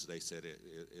abnormalities. They said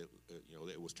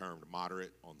it was termed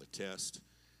moderate on the test,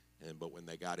 but when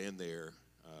they got in there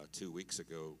 2 weeks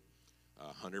ago,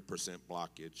 100%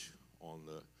 blockage on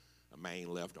the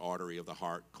main left artery of the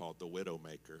heart called the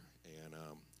widowmaker, and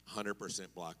 100%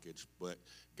 blockage. But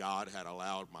God had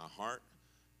allowed my heart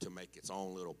to make its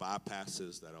own little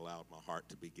bypasses that allowed my heart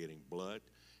to be getting blood,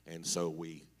 and so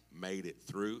we made it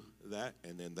through that,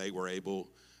 and then they were able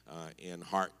in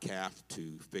heart cath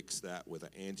to fix that with an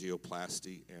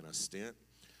angioplasty and a stent.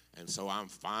 And so I'm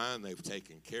fine. They've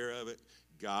taken care of it.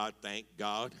 Thank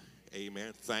God.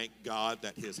 Amen. Thank God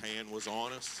that his hand was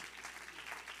on us,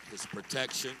 his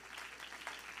protection.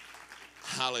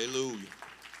 Hallelujah.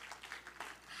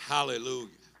 Hallelujah.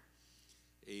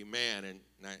 Amen. And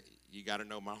now you got to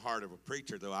know my heart of a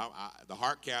preacher, though. The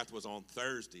heart cath was on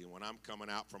Thursday, and when I'm coming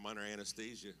out from under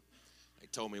anesthesia, they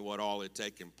told me what all had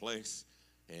taken place.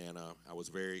 And I was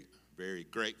very, very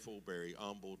grateful, very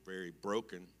humbled, very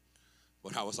broken.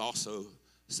 But I was also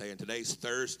saying, today's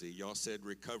Thursday. Y'all said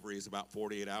recovery is about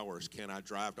 48 hours. Can I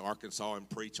drive to Arkansas and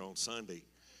preach on Sunday?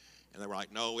 And they were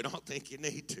like, no, we don't think you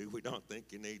need to. We don't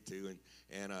think you need to.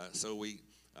 And so we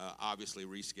obviously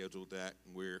rescheduled that.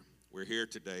 And we're here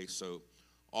today. So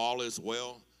all is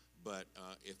well. But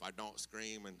if I don't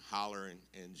scream and holler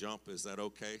and jump, is that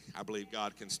okay? I believe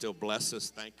God can still bless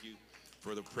us. Thank you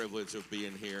for the privilege of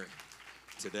being here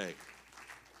today.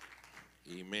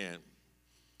 Amen.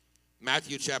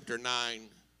 Matthew chapter 9,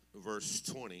 verse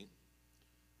 20.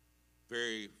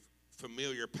 Very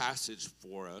familiar passage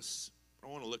for us. I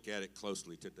want to look at it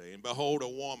closely today. And behold, a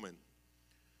woman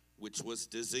which was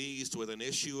diseased with an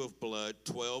issue of blood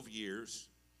 12 years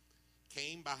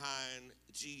came behind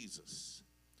Jesus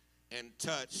and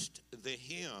touched the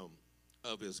hem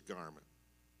of his garment.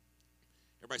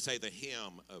 Everybody say the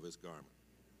hem of his garment.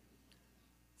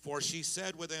 For she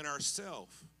said within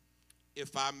herself,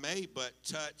 if I may but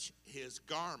touch his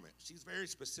garment. She's very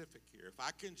specific here. If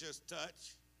I can just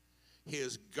touch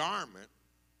his garment,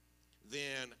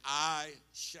 then I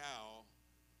shall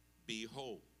be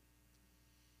whole.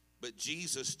 But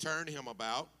Jesus turned him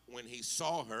about. When he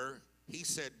saw her, he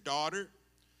said, daughter,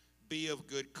 be of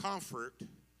good comfort.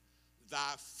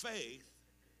 Thy faith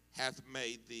hath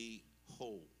made thee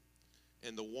whole.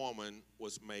 And the woman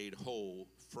was made whole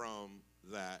from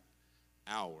that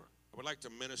hour. I would like to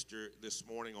minister this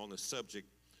morning on the subject,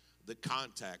 the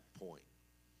contact point.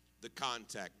 The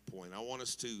contact point. I want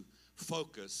us to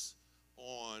focus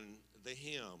on the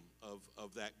hem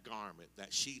of that garment,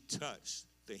 that she touched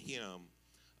the hem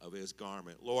of his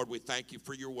garment. Lord, we thank you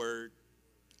for your word.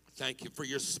 Thank you for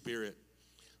your spirit.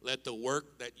 Let the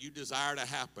work that you desire to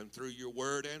happen through your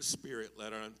word and spirit,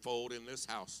 let it unfold in this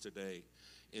house today.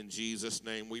 In Jesus'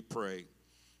 name we pray.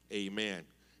 Amen.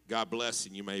 God bless,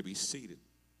 and you may be seated.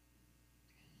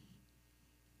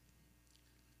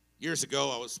 Years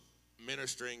ago, I was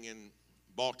ministering in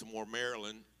Baltimore,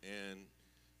 Maryland, and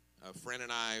a friend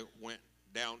and I went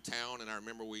downtown, and I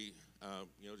remember we,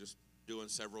 just doing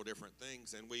several different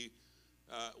things, and we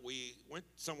went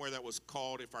somewhere that was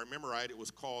called, if I remember right, it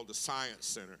was called the Science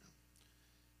Center.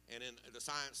 And in the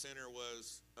Science Center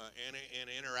was an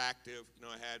interactive,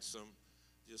 it had some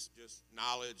just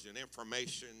knowledge and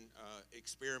information,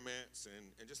 experiments,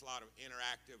 and just a lot of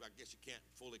interactive. I guess you can't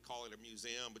fully call it a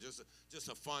museum, but just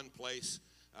a fun place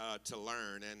to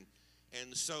learn.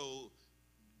 And so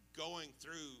going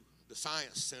through the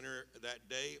Science Center that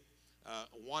day,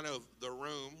 one of the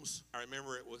rooms, I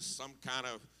remember it was some kind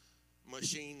of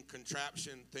machine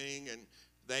contraption thing, and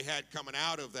they had coming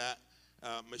out of that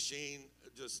machine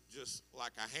just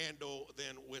like a handle,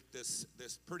 then with this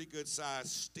pretty good sized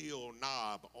steel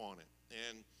knob on it.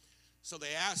 And so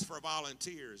they asked for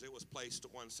volunteers. It was placed to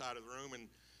one side of the room,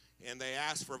 and they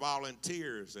asked for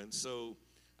volunteers. And so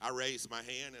I raised my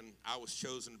hand, and I was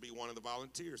chosen to be one of the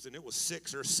volunteers. And it was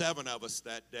 6 or 7 of us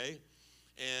that day.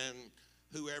 And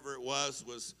whoever it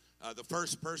was the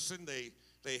first person.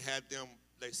 They had them.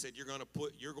 They said, you're going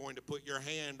to put your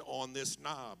hand on this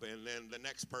knob. And then the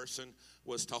next person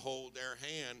was to hold their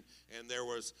hand. And there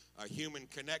was a human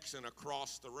connection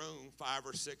across the room, 5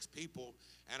 or 6 people.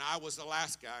 And I was the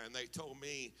last guy. And they told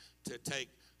me to take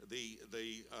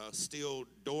the steel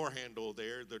door handle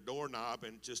there, the doorknob,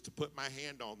 and just to put my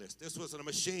hand on this. This was a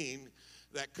machine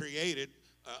that created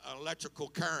electrical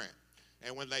current.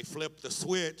 And when they flipped the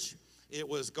switch, it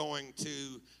was going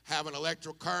to have an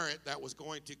electrical current that was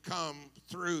going to come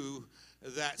through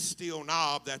that steel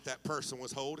knob that person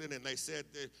was holding. And they said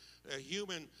the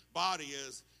human body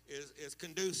is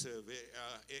conducive.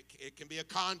 It can be a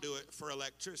conduit for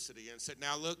electricity. And said,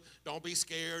 now look, don't be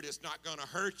scared. It's not going to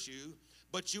hurt you,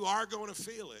 but you are going to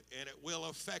feel it, and it will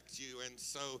affect you. And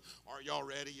so, are y'all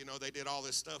ready? They did all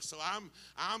this stuff. So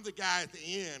I'm the guy at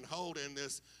the end holding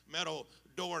this metal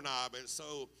doorknob. And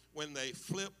so when they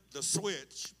flipped the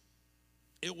switch,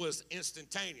 it was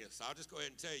instantaneous. I'll just go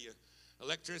ahead and tell you,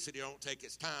 electricity don't take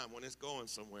its time when it's going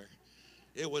somewhere.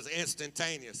 It was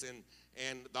instantaneous.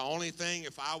 And the only thing,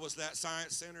 if I was that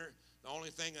Science Center, the only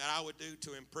thing that I would do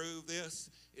to improve this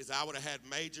is I would have had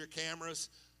major cameras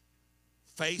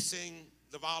facing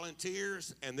the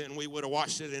volunteers, and then we would have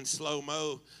watched it in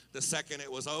slow-mo. The second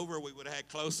it was over, we would have had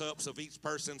close-ups of each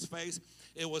person's face.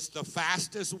 It was the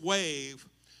fastest wave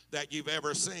that you've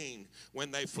ever seen.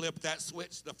 When they flipped that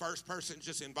switch, the first person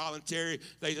just involuntary,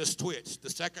 they just twitched. The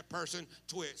second person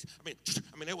twitched.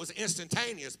 I mean, it was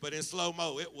instantaneous, but in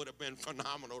slow-mo, it would have been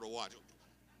phenomenal to watch.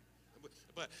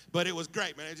 But it was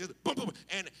great, man. It just boom, boom,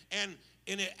 and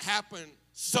it happened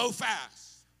so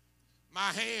fast.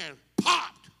 My hand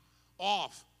popped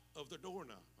off of the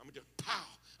doorknob. Just pow.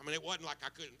 It wasn't like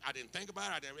I didn't think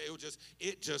about it.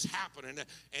 It just happened,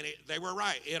 and they were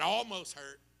right. It almost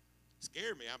hurt.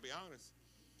 Scared me, I'll be honest.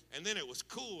 And then it was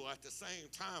cool at the same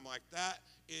time. Like, that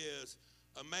is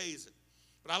amazing.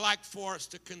 But I like for us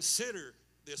to consider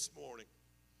this morning,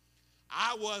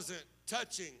 I wasn't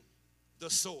touching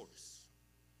the source.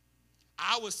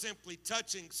 I was simply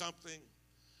touching something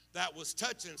that was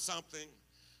touching something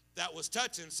that was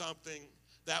touching something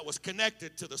that was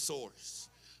connected to the source.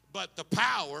 But the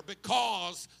power,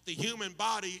 because the human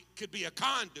body could be a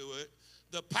conduit,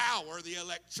 the power, the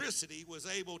electricity was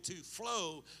able to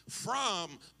flow from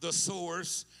the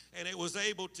source, and it was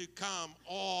able to come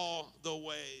all the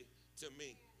way to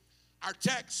me. Our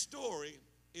text story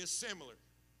is similar.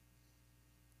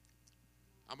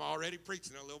 I'm already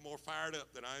preaching a little more fired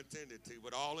up than I intended to,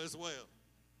 but all is well.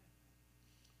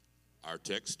 Our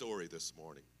text story this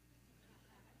morning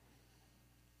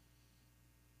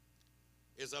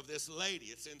is of this lady.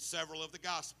 It's in several of the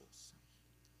Gospels.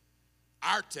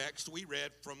 Our text we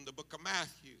read from the book of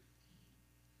Matthew.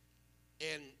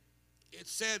 And it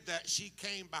said that she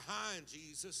came behind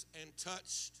Jesus and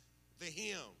touched the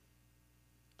hem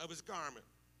of his garment.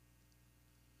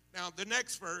 Now, the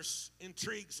next verse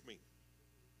intrigues me.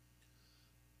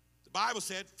 The Bible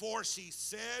said, for she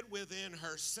said within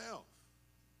herself,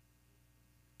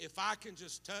 if I can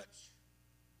just touch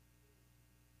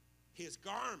his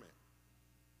garment,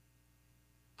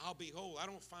 I'll be whole. I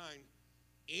don't find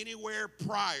anywhere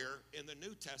prior in the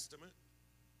New Testament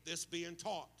this being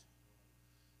taught.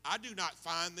 I do not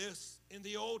find this in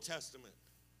the Old Testament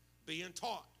being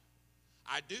taught.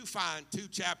 I do find 2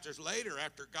 chapters later,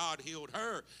 after God healed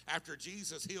her, after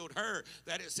Jesus healed her,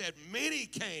 that it said many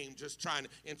came just trying to.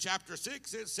 In chapter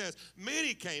 6 it says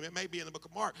many came. It may be in the book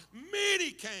of Mark.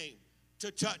 Many came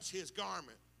to touch his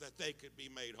garment that they could be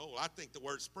made whole. I think the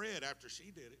word spread after she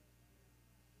did it.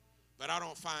 But I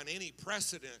don't find any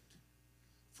precedent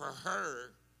for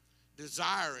her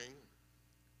desiring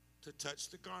to touch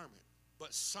the garment.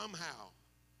 But somehow,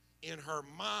 in her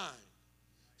mind,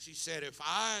 she said, if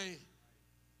I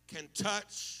can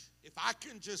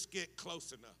just get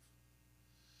close enough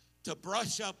to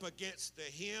brush up against the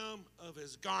hem of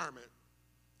his garment,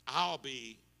 I'll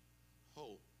be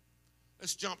whole.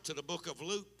 Let's jump to the book of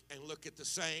Luke and look at the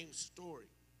same story.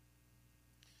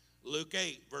 Luke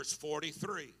 8, verse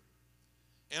 43.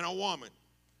 And a woman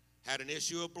had an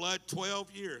issue of blood 12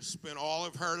 years, spent all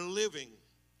of her living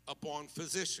upon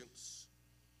physicians.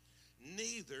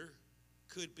 Neither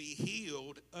could be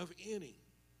healed of any.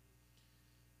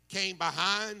 Came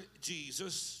behind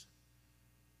Jesus,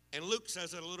 and Luke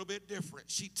says it a little bit different.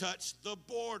 She touched the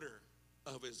border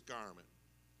of his garment,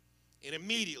 and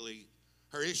immediately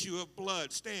her issue of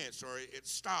blood stands, or it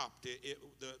stopped.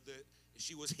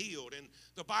 She was healed, and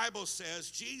the Bible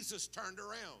says Jesus turned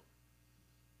around.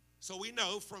 So we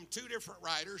know from 2 different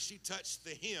writers, she touched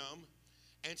the hem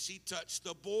and she touched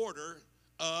the border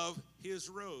of his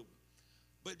robe.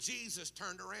 But Jesus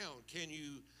turned around. Can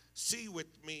you see with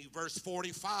me verse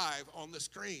 45 on the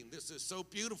screen? This is so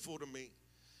beautiful to me.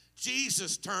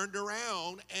 Jesus turned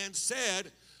around and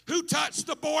said, who touched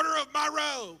the border of my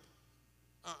robe?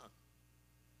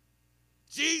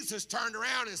 Jesus turned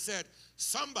around and said,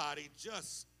 somebody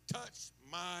just touched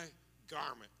my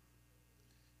garment.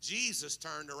 Jesus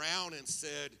turned around and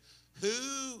said,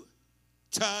 who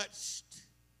touched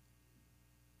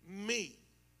me?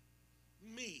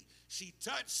 Me. She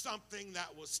touched something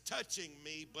that was touching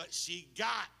me, but she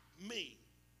got me.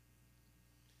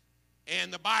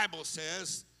 And the Bible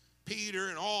says, Peter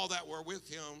and all that were with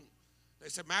him, they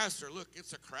said, Master, look,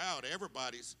 it's a crowd.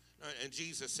 Everybody's. And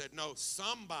Jesus said, no,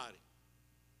 somebody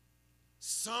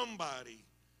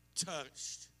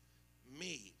touched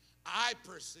me. I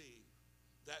perceive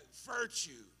that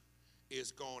virtue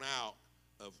is gone out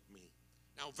of me.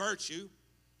 Now, virtue,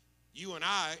 you and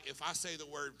I, if I say the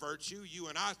word virtue, you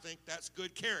and I think that's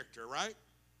good character, right?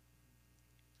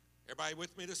 Everybody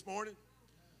with me this morning?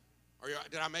 Or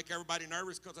did I make everybody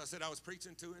nervous because I said I was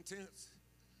preaching too intense?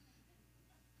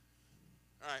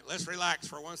 All right, let's relax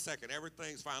for 1 second.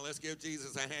 Everything's fine. Let's give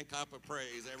Jesus a hand clap of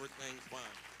praise. Everything's fine.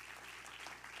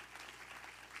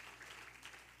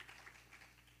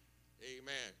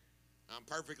 Amen. I'm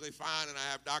perfectly fine, and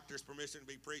I have doctor's permission to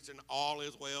be preaching. All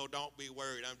is well. Don't be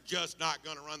worried. I'm just not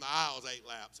going to run the aisles 8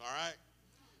 laps, all right?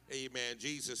 Amen.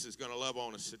 Jesus is going to love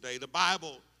on us today. The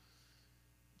Bible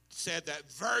said that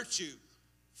virtue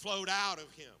flowed out of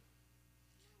him.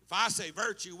 If I say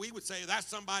virtue, we would say that's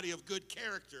somebody of good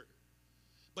character.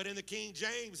 But in the King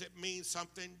James, it means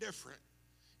something different.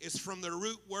 It's from the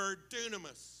root word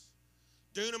dunamis.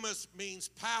 Dunamis means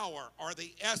power or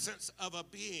the essence of a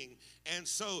being. And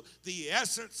so the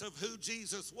essence of who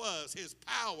Jesus was, his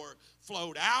power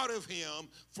flowed out of him,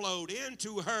 flowed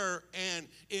into her, and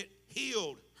it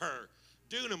healed her.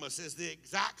 Dunamis is the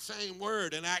exact same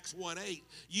word in Acts 1:8.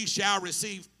 You shall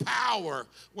receive power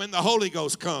when the Holy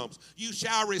Ghost comes. You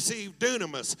shall receive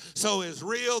dunamis. So it's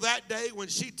real that day when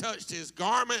she touched his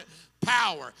garment.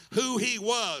 Power, who he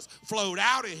was, flowed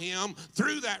out of him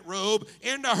through that robe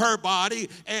into her body,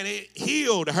 and it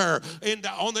healed her.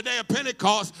 On the day of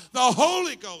Pentecost, the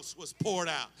Holy Ghost was poured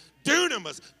out.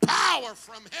 Dunamis, power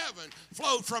from heaven,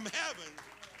 flowed from heaven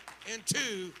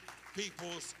into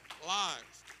people's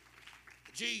lives.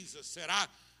 Jesus said,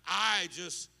 I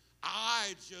just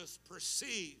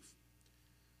perceive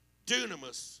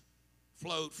dunamis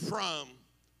flowed from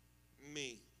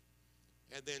me.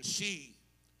 And then she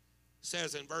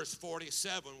says in verse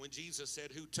 47, when Jesus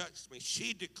said, who touched me?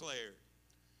 She declared,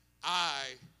 I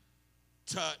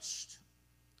touched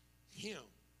him.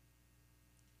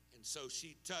 And And so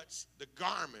she touched the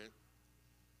garment,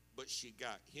 but she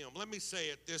got him. Let me say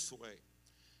it this way.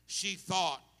 She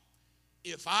thought,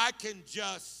 if I can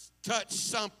just touch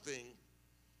something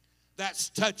that's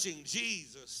touching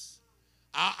Jesus,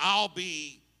 I'll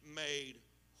be made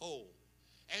whole.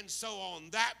 And so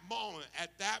on that moment,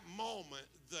 at that moment,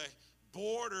 the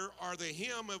border or the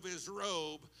hem of his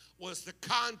robe was the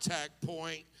contact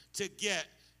point to get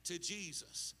to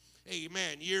Jesus.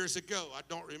 Amen. Years ago, I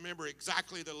don't remember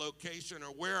exactly the location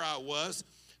or where I was,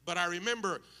 but I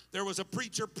remember there was a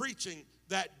preacher preaching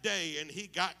that day, and he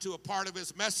got to a part of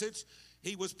his message.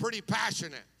 He was pretty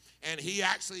passionate, and he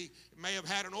actually may have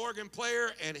had an organ player,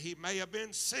 and he may have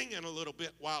been singing a little bit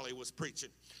while he was preaching.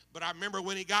 But I remember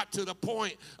when he got to the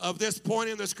point of this point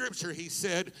in the scripture, he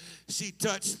said, she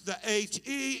touched the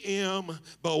H-E-M,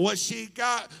 but what she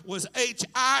got was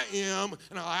H-I-M.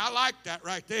 And I like that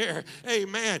right there.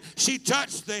 Amen. She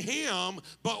touched the hem,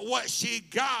 but what she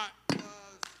got was him.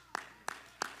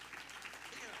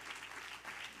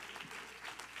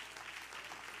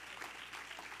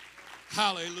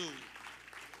 Hallelujah.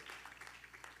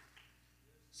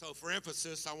 So for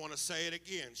emphasis, I want to say it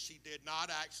again. She did not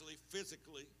actually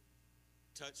physically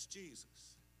touch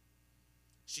Jesus.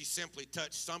 She simply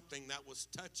touched something that was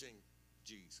touching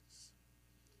Jesus.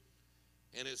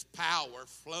 And his power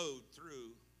flowed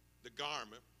through the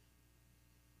garment,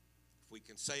 if we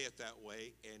can say it that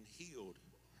way, and healed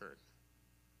her.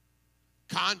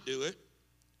 Conduit,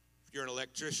 if you're an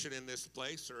electrician in this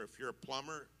place, or if you're a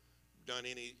plumber, done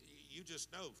any, you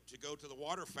just know, to go to the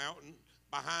water fountain,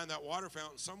 behind that water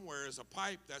fountain somewhere is a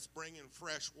pipe that's bringing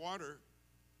fresh water.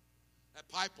 That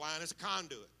pipeline is a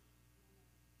conduit.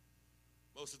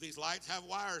 Most of these lights have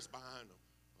wires behind them,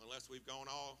 unless we've gone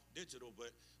all digital.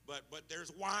 But there's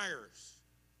wires.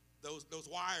 Those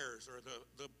wires or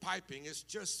the piping is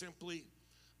just simply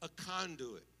a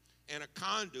conduit. And a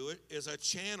conduit is a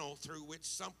channel through which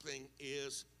something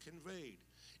is conveyed.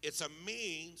 It's a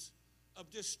means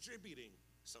of distributing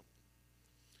something.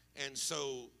 And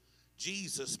so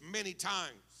Jesus many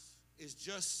times is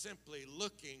just simply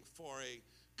looking for a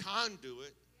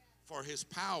conduit for his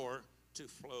power to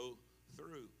flow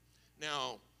through.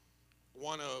 Now,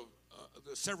 one of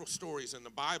the several stories in the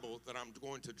Bible that I'm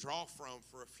going to draw from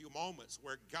for a few moments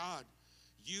where God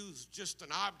used just an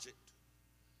object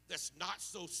that's not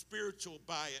so spiritual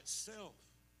by itself.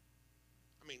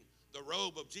 I mean, the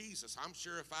robe of Jesus, I'm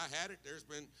sure if I had it, there's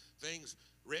been things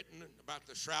written about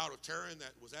the shroud of Turin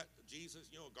that was that Jesus,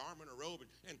 a garment or robe.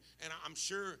 And I'm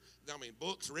sure,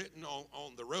 books written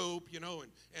on the robe, and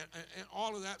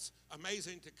all of that's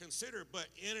amazing to consider. But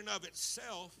in and of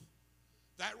itself,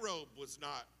 that robe was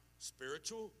not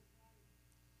spiritual.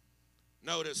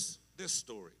 Notice this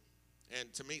story.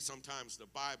 And to me, sometimes the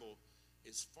Bible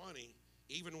is funny,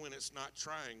 even when it's not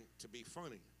trying to be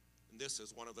funny. And this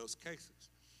is one of those cases.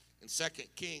 In 2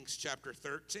 Kings chapter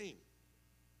 13,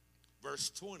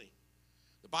 verse 20,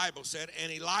 the Bible said,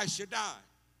 and Elisha died.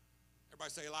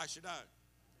 Everybody say Elisha died.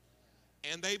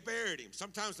 And they buried him.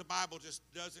 Sometimes the Bible just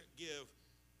doesn't give,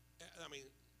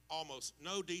 almost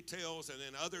no details. And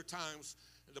then other times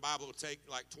the Bible will take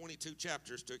like 22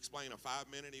 chapters to explain a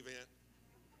 5-minute event.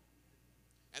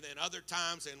 And then other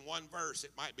times in one verse,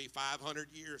 it might be 500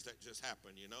 years that just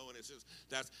happened, and it's just,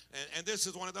 and this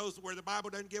is one of those where the Bible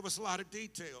doesn't give us a lot of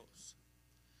details.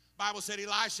 The Bible said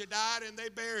Elisha died and they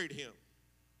buried him.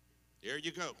 There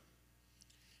you go.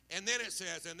 And then it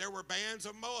says, and there were bands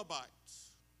of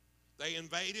Moabites. They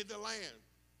invaded the land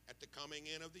at the coming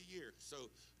in of the year. So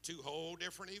 2 whole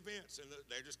different events, and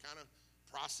they're just kind of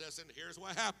processing, here's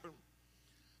what happened.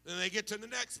 Then they get to the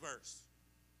next verse.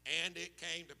 And it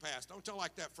came to pass. Don't tell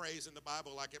like that phrase in the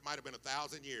Bible like it might have been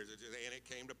 1,000 years. It's just, and it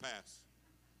came to pass.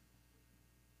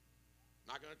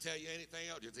 Not going to tell you anything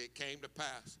else. Just it came to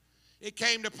pass. It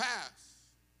came to pass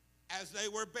as they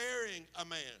were burying a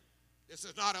man. This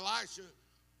is not Elisha.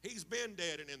 He's been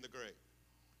dead and in the grave.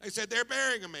 They said they're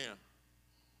burying a man.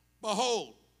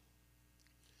 Behold,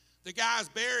 the guy's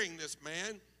burying this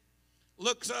man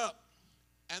looks up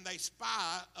and they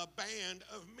spy a band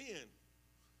of men.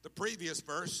 The previous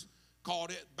verse called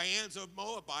it bands of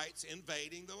Moabites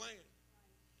invading the land.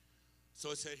 So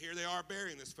it said, here they are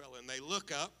burying this fellow. And they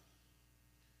look up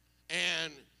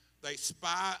and they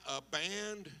spy a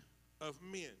band of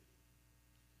men.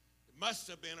 It must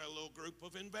have been a little group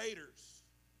of invaders.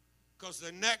 Because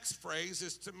the next phrase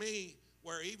is to me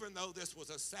where even though this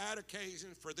was a sad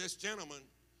occasion for this gentleman,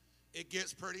 it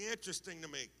gets pretty interesting to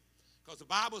me. Because the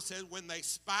Bible says when they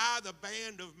spy the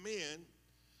band of men,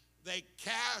 they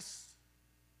cast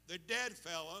the dead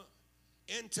fella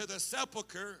into the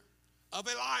sepulcher of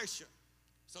Elisha.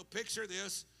 So picture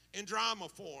this in drama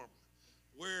form.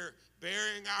 We're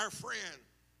burying our friend.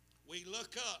 We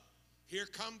look up. Here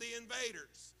come the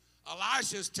invaders.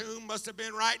 Elisha's tomb must have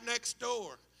been right next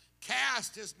door.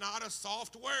 Cast is not a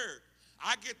soft word.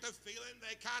 I get the feeling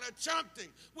they kind of chunked him.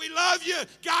 We love you.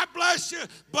 God bless you.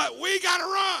 But we got to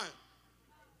run.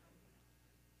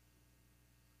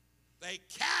 They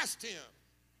cast him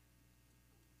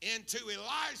into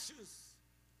Elisha's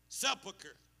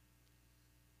sepulcher.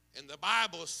 And the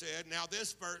Bible said, now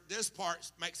this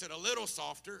part makes it a little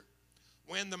softer,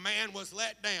 when the man was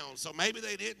let down. So maybe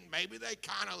they didn't, maybe they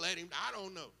kind of let him, I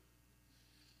don't know.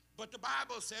 But the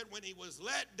Bible said when he was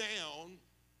let down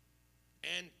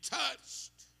and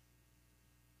touched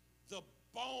the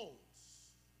bones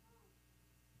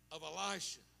of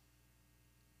Elisha,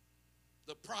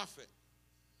 the prophet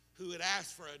who had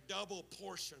asked for a double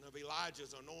portion of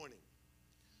Elijah's anointing,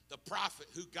 the prophet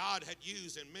who God had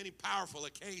used in many powerful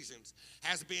occasions,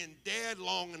 has been dead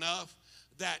long enough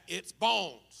that it's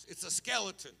bones, it's a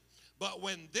skeleton. But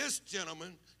when this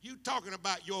gentleman, you talking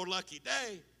about your lucky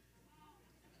day,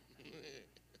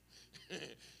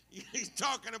 he's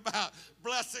talking about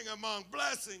blessing among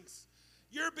blessings,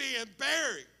 you're being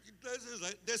buried.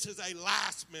 This is a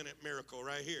last minute miracle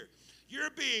right here.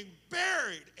 You're being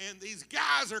buried, and these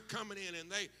guys are coming in, and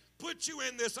they put you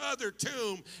in this other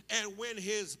tomb, and when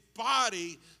his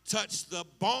body touched the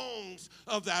bones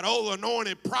of that old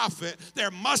anointed prophet,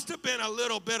 there must have been a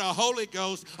little bit of Holy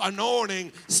Ghost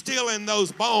anointing still in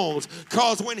those bones,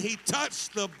 because when he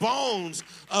touched the bones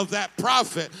of that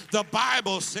prophet, the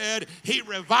Bible said he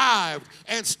revived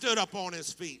and stood up on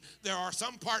his feet. There are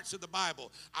some parts of the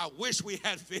Bible, I wish we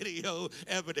had video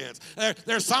evidence.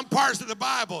 There's some parts of the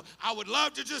Bible I would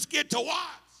love to just get to watch.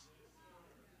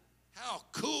 How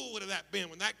cool would have that been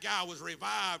when that guy was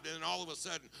revived and all of a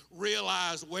sudden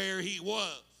realized where he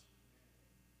was?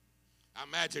 I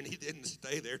imagine he didn't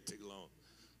stay there too long.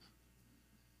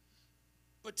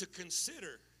 But to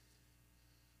consider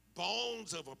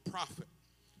bones of a prophet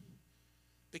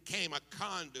became a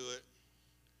conduit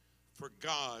for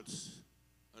God's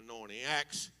anointing.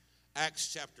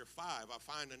 Acts chapter 5, I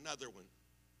find another one.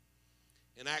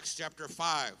 In Acts chapter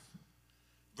 5,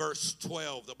 verse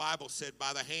 12, the Bible said,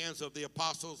 by the hands of the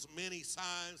apostles, many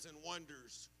signs and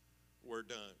wonders were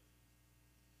done.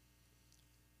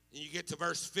 And you get to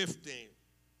verse 15.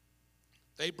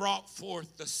 They brought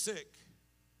forth the sick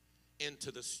into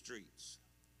the streets,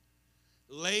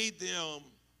 laid them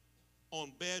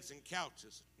on beds and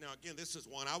couches. Now, again, this is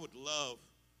one I would love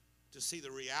to see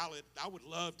the reality. I would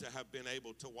love to have been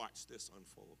able to watch this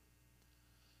unfold.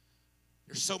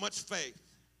 There's so much faith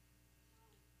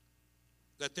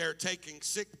that they're taking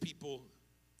sick people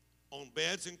on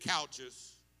beds and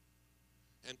couches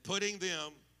and putting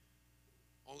them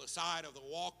on the side of the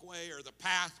walkway or the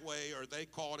pathway, or they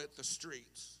called it the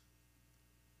streets,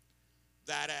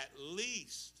 that at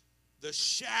least the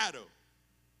shadow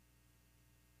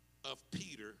of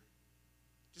Peter,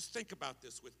 just think about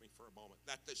this with me for a moment,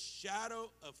 that the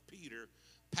shadow of Peter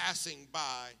passing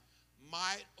by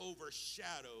might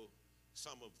overshadow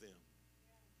some of them.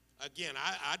 Again,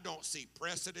 I don't see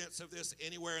precedents of this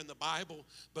anywhere in the Bible,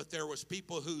 but there was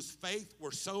people whose faith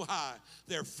were so high,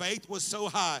 their faith was so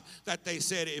high that they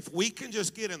said, if we can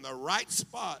just get in the right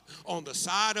spot on the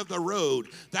side of the road,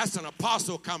 that's an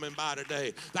apostle coming by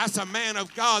today. That's a man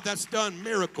of God that's done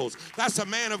miracles. That's a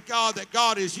man of God that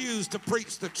God has used to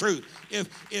preach the truth.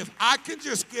 If I can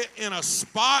just get in a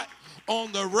spot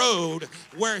on the road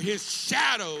where his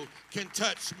shadow can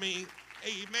touch me,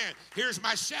 amen. Here's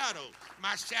my shadow.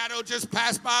 My shadow just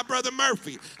passed by Brother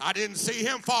Murphy. I didn't see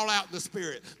him fall out in the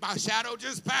spirit. My shadow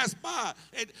just passed by.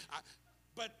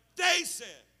 But they said,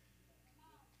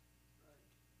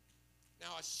 now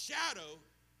a shadow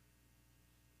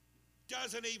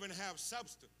doesn't even have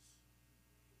substance.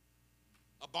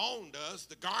 A bone does,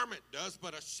 the garment does,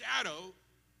 but a shadow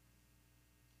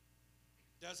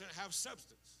doesn't have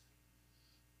substance.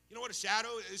 You know what a shadow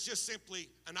is? It's just simply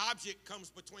an object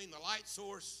comes between the light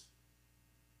source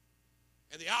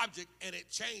and the object, and it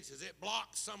changes. It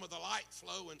blocks some of the light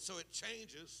flow, and so it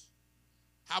changes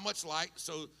how much light.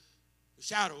 So the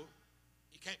shadow,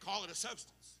 you can't call it a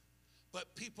substance.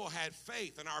 But people had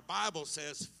faith, and our Bible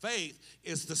says faith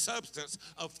is the substance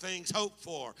of things hoped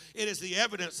for. It is the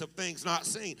evidence of things not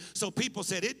seen. So people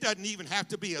said it doesn't even have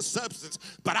to be a substance,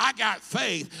 but I got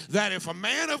faith that if a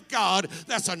man of God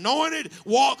that's anointed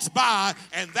walks by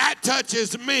and that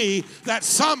touches me, that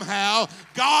somehow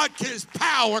His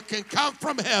power can come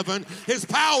from heaven. His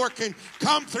power can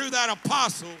come through that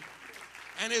apostle.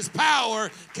 And his power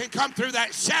can come through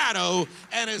that shadow,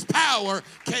 and his power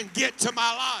can get to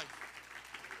my life.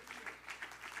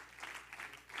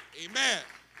 Amen.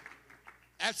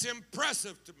 That's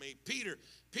impressive to me.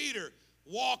 Peter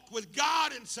walked with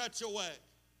God in such a way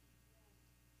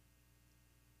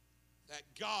that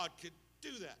God could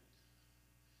do that.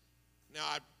 Now,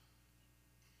 I've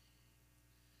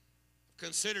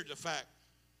considered the fact,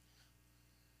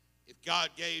 if God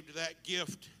gave that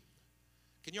gift,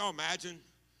 can y'all imagine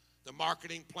the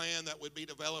marketing plan that would be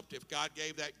developed if God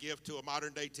gave that gift to a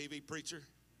modern day TV preacher?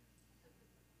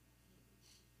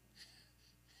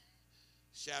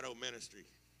 Shadow ministry.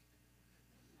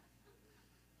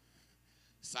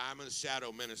 Simon's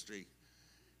shadow ministry.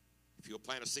 If you'll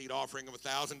plant a seed offering of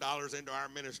 $1,000 into our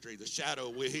ministry, the shadow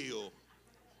will heal.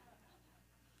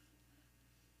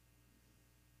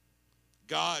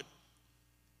 God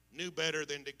knew better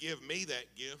than to give me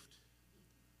that gift.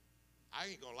 I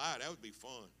ain't gonna lie, that would be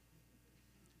fun.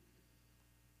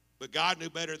 But God knew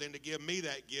better than to give me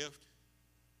that gift,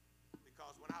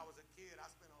 because when I was a kid, I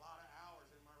spent a lot of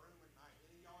hours in my room at night.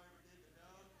 Any of y'all ever did the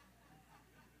dove?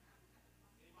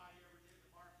 Anybody ever did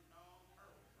the barking dog?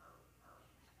 Right?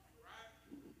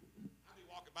 I'd be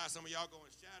walking by some of y'all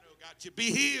going, shadow got you. Be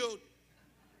healed.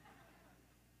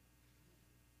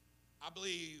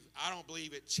 I don't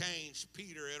believe it changed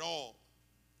Peter at all.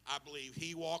 I believe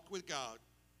he walked with God.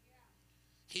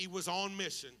 He was on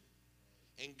mission,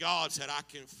 and God said, I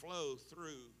can flow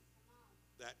through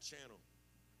that channel.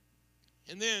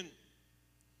 And then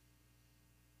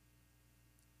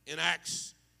in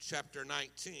Acts chapter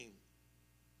 19,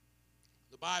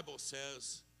 the Bible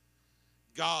says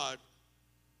God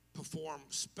performed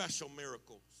special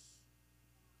miracles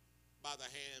by the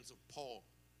hands of Paul.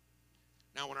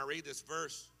 Now, when I read this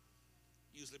verse,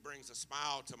 it usually brings a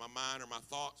smile to my mind or my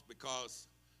thoughts, because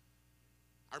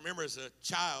I remember as a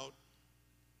child,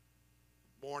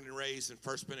 born and raised in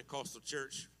First Pentecostal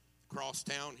Church across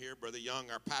town here, Brother Young,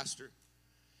 our pastor.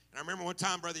 And I remember one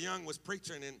time Brother Young was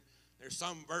preaching, and there's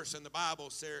some verse in the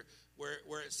Bible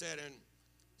where it said, and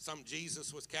some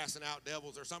Jesus was casting out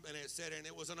devils or something, and it said, and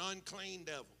it was an unclean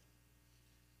devil.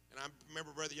 And I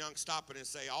remember Brother Young stopping and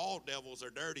say, all devils are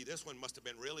dirty. This one must have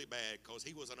been really bad because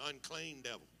he was an unclean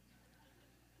devil.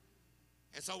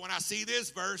 And so when I see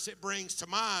this verse, it brings to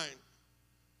mind,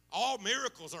 all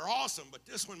miracles are awesome, but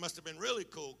this one must have been really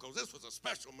cool because this was a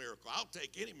special miracle. I'll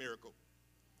take any miracle,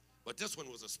 but this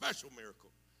one was a special miracle.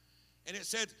 And it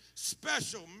said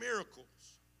special miracles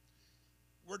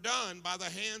were done by the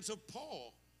hands of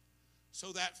Paul,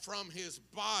 so that from his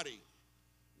body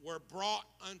were brought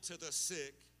unto the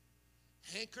sick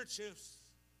handkerchiefs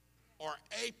or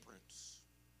aprons,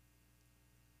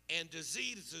 and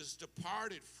diseases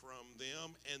departed from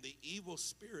them, and the evil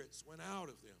spirits went out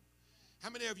of them. How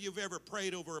many of you have ever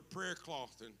prayed over a prayer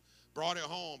cloth and brought it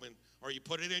home, or you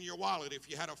put it in your wallet if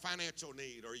you had a financial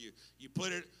need, or you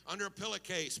put it under a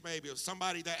pillowcase maybe of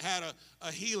somebody that had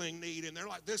a healing need, and they're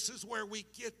like, this is where we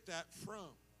get that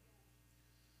from.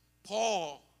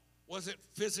 Paul wasn't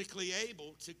physically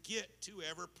able to get to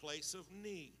every place of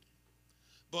need.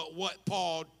 But what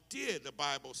Paul did, the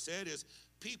Bible said, is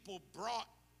people brought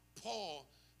Paul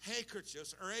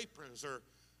handkerchiefs or aprons or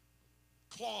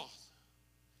cloth.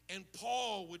 And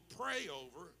Paul would pray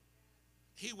over,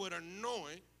 he would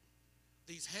anoint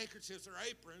these handkerchiefs or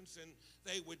aprons, and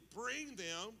they would bring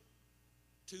them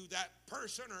to that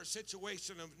person or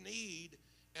situation of need.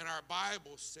 And our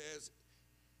Bible says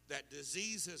that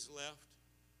diseases left,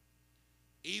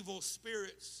 evil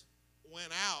spirits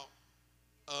went out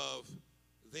of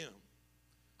them.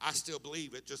 I still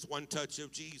believe at just one touch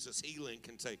of Jesus, healing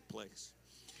can take place.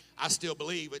 I still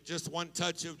believe at just one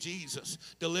touch of Jesus,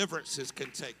 deliverances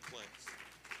can take place.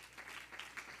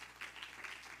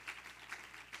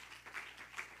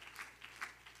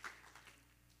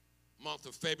 Month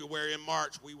of February and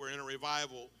March, we were in a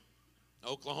revival,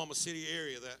 Oklahoma City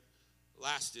area that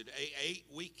lasted 8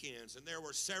 weekends, and there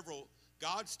were several,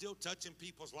 God still touching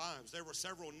people's lives. There were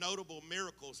several notable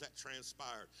miracles that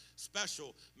transpired.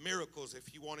 Special miracles,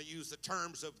 if you want to use the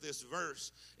terms of this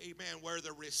verse. Amen. Where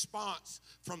the response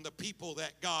from the people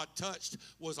that God touched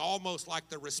was almost like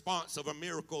the response of a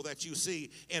miracle that you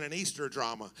see in an Easter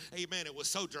drama. Amen. It was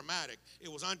so dramatic.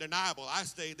 It was undeniable. I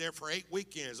stayed there for 8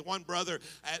 weekends. One brother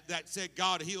that said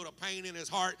God healed a pain in his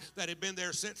heart that had been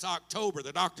there since October.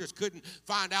 The doctors couldn't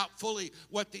find out fully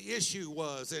what the issue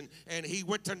was. And he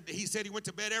said he went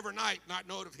to bed every night not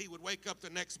knowing if he would wake up the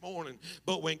next morning.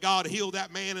 But when God healed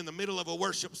that man in the middle of a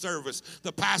worship service,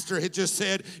 the pastor had just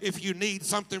said, if you need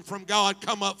something from God,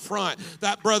 come up front.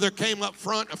 That brother came up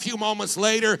front. A few moments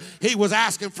later, he was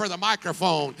asking for the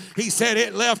microphone. He said,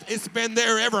 it's been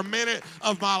there every minute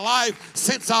of my life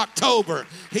since October.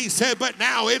 He said, but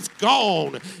now it's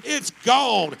gone. It's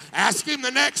gone. Ask him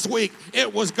the next week.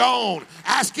 It was gone.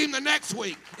 Ask him the next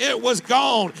week. It was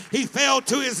gone. He fell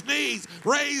to his knees,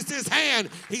 raised his hand.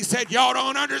 He said, y'all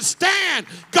don't understand.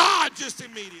 God just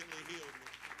immediately healed me.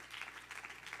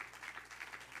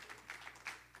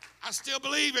 I still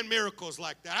believe in miracles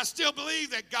like that. I still believe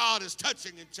that God is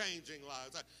touching and changing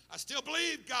lives. I still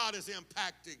believe God is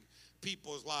impacting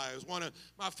people's lives. One of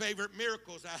my favorite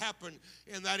miracles that happened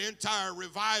in that entire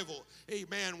revival,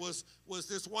 amen, was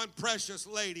this one precious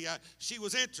lady. She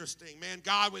was interesting, man.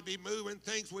 God would be moving,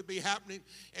 things would be happening,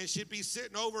 and she'd be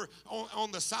sitting over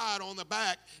on the side, on the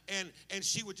back, and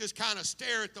she would just kind of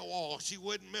stare at the wall. She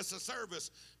wouldn't miss a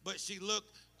service, but she looked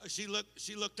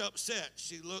upset.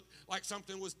 She looked like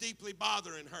something was deeply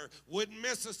bothering her. Wouldn't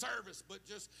miss a service, but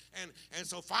just, and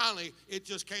so finally, it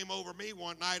just came over me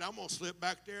one night. I'm going to slip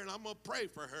back there and I'm going to pray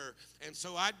for her. And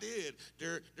so I did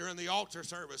during the altar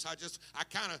service. I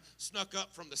kind of snuck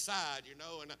up from the side, you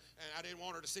know, and I didn't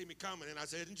want her to see me coming. And I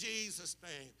said, in Jesus'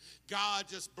 name, God,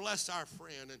 just bless our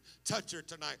friend and touch her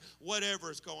tonight, whatever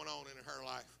is going on in her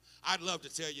life. I'd love to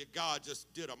tell you God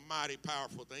just did a mighty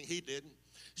powerful thing. He didn't.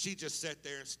 She just sat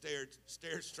there and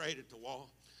stared straight at the wall.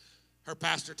 Her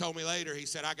pastor told me later, he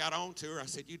said, I got on to her. I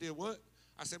said, you did what?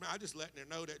 I said, man, I just letting her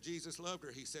know that Jesus loved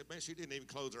her. He said, man, she didn't even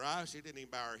close her eyes. She didn't even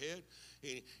bow her head.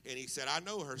 And he said, I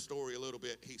know her story a little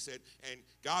bit. He said, and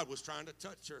God was trying to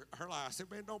touch her life. I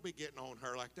said, man, don't be getting on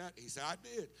her like that. He said, I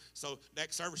did. So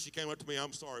next service, she came up to me,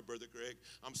 I'm sorry, Brother Greg.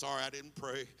 I'm sorry I didn't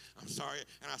pray. I'm sorry.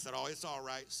 And I said, oh, it's all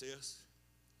right, sis.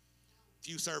 A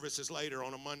few services later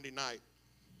on a Monday night,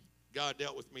 God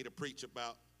dealt with me to preach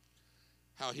about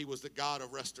how he was the God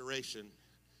of restoration,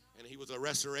 and he was a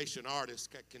restoration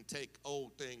artist that can take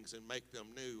old things and make them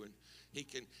new, and he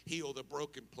can heal the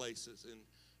broken places, and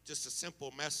just a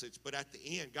simple message. But at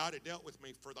the end, God had dealt with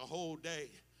me for the whole day.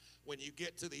 When you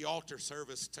get to the altar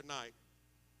service tonight,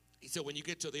 he said, when you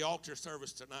get to the altar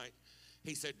service tonight,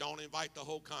 he said, don't invite the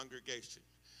whole congregation.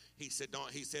 He said,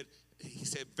 don't. He said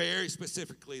very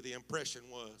specifically, the impression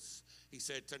was, he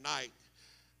said, tonight,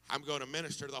 I'm going to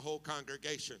minister to the whole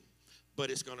congregation, but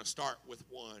it's going to start with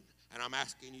one. And I'm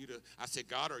asking you to, I said,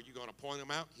 God, are you going to point them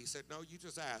out? He said, no, you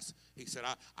just ask. He said,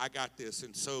 I got this.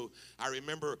 And so I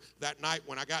remember that night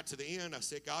when I got to the end, I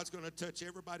said, God's going to touch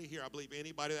everybody here. I believe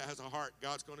anybody that has a heart,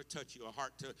 God's going to touch you, a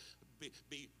heart to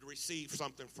receive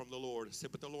something from the Lord. I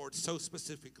said, but the Lord so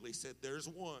specifically said, there's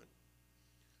one.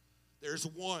 There's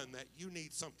one that you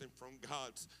need something from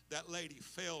God's. That lady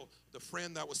fell, the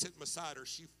friend that was sitting beside her,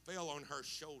 she fell on her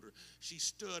shoulder. She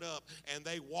stood up, and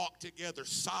they walked together,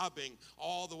 sobbing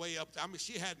all the way up. I mean,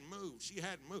 she hadn't moved.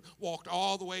 Walked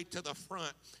all the way to the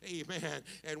front. Amen.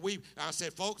 And I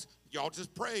said, folks, y'all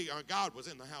just pray. God was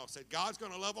in the house. Said, God's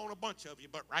going to love on a bunch of you,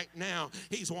 but right now,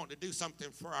 he's wanting to do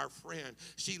something for our friend.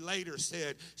 She later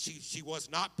said she was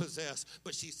not possessed,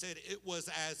 but she said it was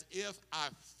as if I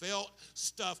felt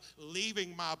stuff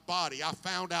leaving my body. I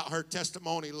found out her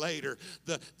testimony later.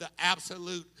 The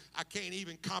absolute, I can't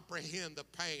even comprehend the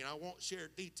pain. I won't share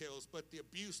details, but the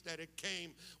abuse that had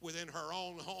came within her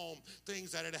own home,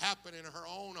 things that had happened in her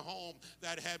own home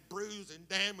that had bruised and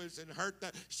damaged and hurt.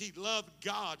 That she loved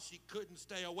God. She couldn't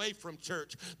stay away from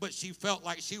church, but she felt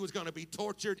like she was going to be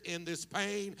tortured in this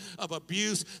pain of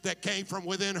abuse that came from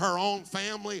within her own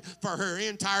family for her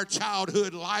entire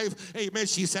childhood life. Amen.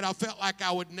 She said, I felt like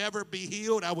I would never be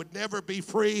healed. I would never be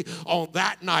free on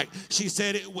that night. She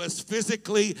said it was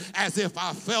physically as if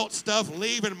I felt stuff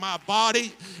leaving my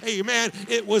body. Amen.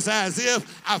 It was as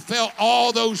if I felt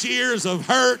all those years of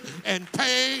hurt and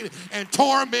pain and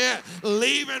torment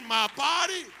leaving my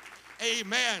body.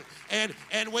 Amen.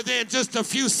 And within just a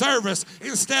few services,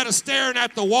 instead of staring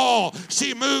at the wall,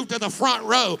 she moved to the front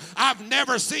row. I've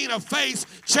never seen a face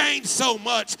change so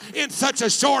much in such a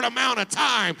short amount of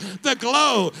time. The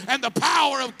glow and the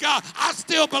power of God. I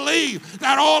still believe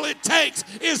that all it takes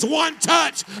is one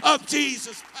touch of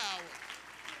Jesus' power.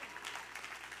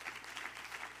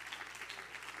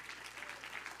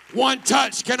 One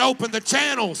touch can open the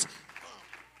channels.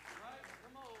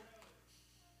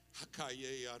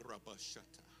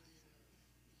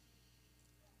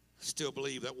 Still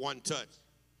believe that one touch.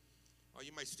 Oh,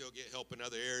 you may still get help in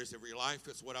other areas of your life.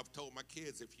 It's what I've told my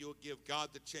kids. If you'll give God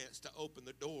the chance to open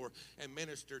the door and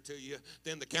minister to you,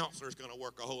 then the counselor's going to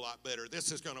work a whole lot better.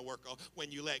 This is going to work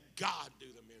when you let God do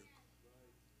the miracle.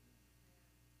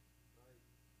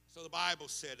 So the Bible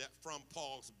said that from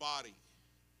Paul's body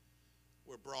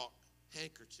were brought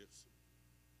handkerchiefs,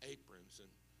 aprons, and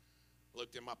I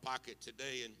looked in my pocket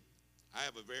today, and I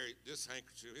have this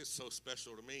handkerchief is so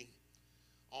special to me.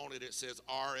 On it says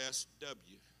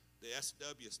RSW. The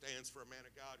SW stands for a man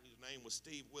of God whose name was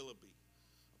Steve Willoughby,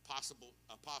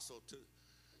 apostle to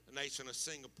the nation of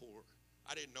Singapore.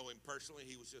 I didn't know him personally.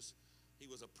 He was just He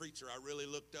was a preacher I really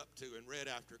looked up to and read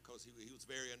after because he was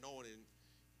very anointed.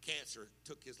 Cancer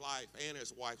took his life and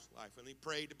his wife's life, and he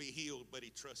prayed to be healed, but he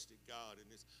trusted God, and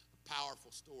it's a powerful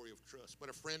story of trust.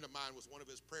 But a friend of mine was one of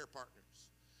his prayer partners,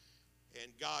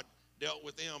 and God dealt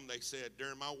with them, they said,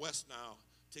 during my West Nile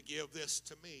to give this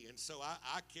to me. And so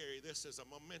I carry this as a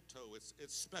memento.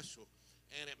 It's special,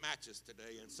 and it matches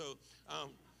today. And so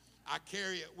I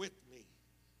carry it with me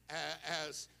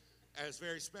as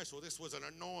very special. This was an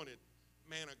anointed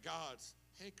man of God's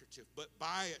handkerchief, but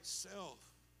by itself,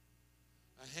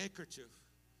 a handkerchief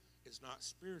is not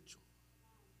spiritual.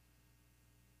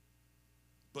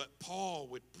 But Paul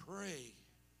would pray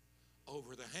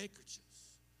over the handkerchiefs,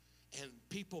 and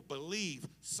people believe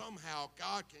somehow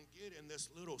God can get in this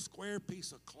little square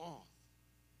piece of cloth,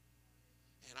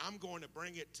 and I'm going to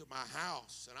bring it to my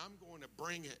house, and I'm going to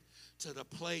bring it to the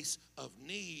place of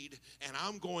need, and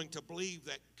I'm going to believe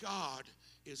that God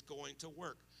is going to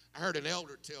work. I heard an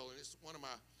elder tell, and it's one of my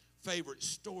favorite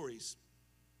stories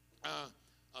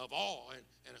of all,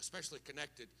 and especially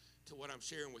connected to what I'm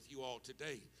sharing with you all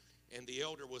today. And the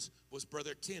elder was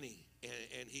Brother Tenney,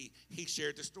 and he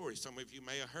shared the story. Some of you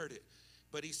may have heard it.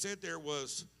 But he said there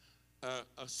was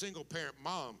a single-parent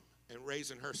mom and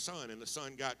raising her son, and the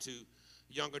son got to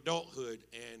young adulthood,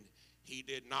 and he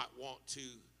did not want to,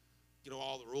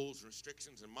 all the rules and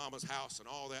restrictions and mama's house and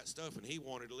all that stuff, and he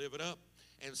wanted to live it up.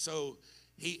 And so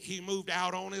he moved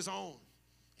out on his own.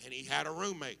 And he had a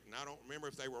roommate, and I don't remember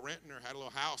if they were renting or had a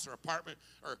little house or apartment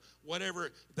or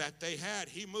whatever that they had.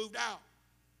 He moved out,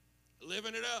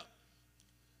 living it up.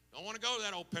 Don't want to go to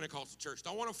that old Pentecostal church.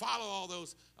 Don't want to follow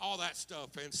all that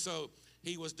stuff. And so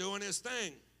he was doing his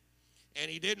thing, and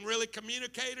he didn't really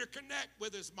communicate or connect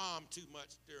with his mom too much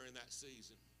during that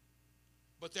season.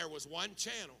 But there was one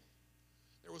channel,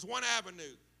 there was one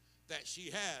avenue that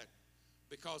she had,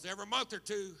 because every month or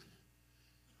two,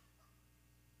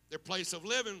 their place of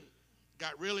living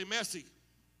got really messy,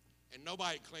 and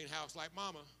nobody cleaned house like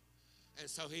Mama. And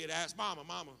so he had asked Mama,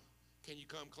 can you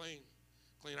come clean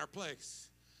our place?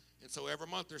 And so every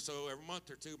month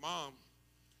or two, Mom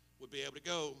would be able to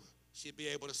go. She'd be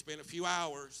able to spend a few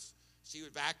hours. She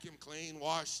would vacuum, clean,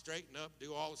 wash, straighten up,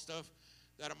 do all the stuff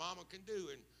that a mama can do.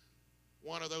 And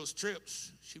one of those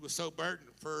trips, she was so burdened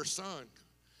for her son,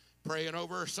 praying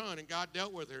over her son, and God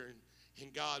dealt with her.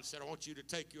 And God said, I want you to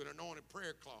take you an anointed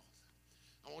prayer cloth.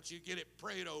 I want you to get it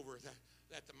prayed over,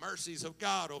 that the mercies of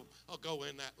God will go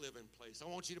in that living place. I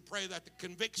want you to pray that the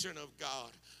conviction of God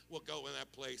will go in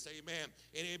that place. Amen.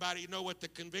 Anybody know what the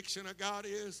conviction of God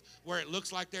is? Where it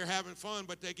looks like they're having fun,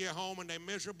 but they get home and they're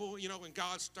miserable, and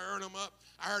God's stirring them up.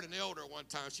 I heard an elder one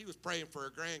time. She was praying for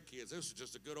her grandkids. This was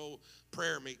just a good old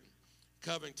prayer meeting.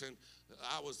 Covington,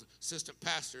 I was assistant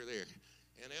pastor there.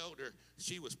 An elder,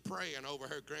 she was praying over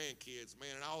her grandkids, man,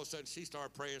 and all of a sudden she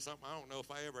started praying something. I don't know if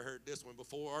I ever heard this one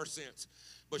before or since,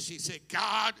 but she said,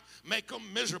 God, make them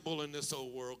miserable in this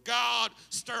old world. God,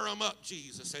 stir them up,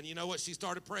 Jesus. And you know what she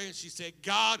started praying? She said,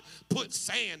 God, put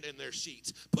sand in their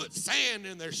sheets. Put sand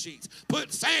in their sheets.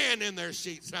 Put sand in their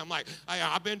sheets. And I'm like,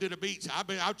 I've been to the beach.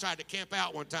 I tried to camp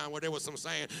out one time where there was some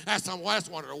sand. That's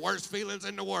one of the worst feelings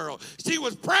in the world. She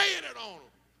was praying it on them.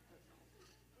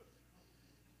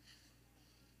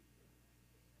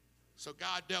 So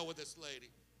God dealt with this lady.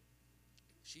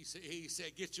 He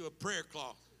said, get you a prayer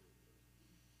cloth.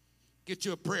 Get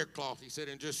you a prayer cloth. He said,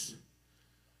 and just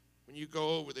when you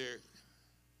go over there,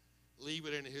 leave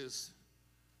it in his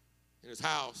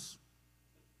house.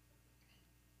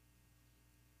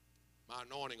 My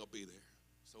anointing will be there.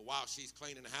 So while she's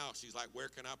cleaning the house, she's like, where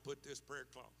can I put this prayer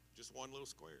cloth? Just one little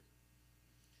square.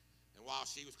 And while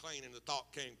she was cleaning, the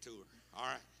thought came to her. All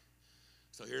right.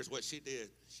 So here's what she did.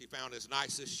 She found his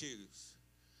nicest shoes.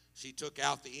 She took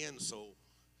out the insole.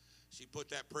 She put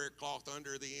that prayer cloth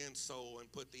under the insole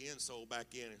and put the insole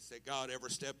back in and said, God,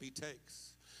 every step he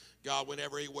takes, God,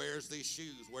 whenever he wears these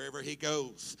shoes, wherever he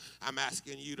goes, I'm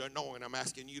asking you to anoint. I'm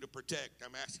asking you to protect.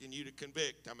 I'm asking you to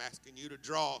convict. I'm asking you to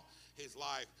draw his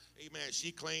life. Amen.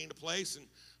 She cleaned the place and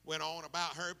went on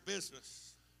about her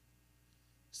business.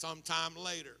 Sometime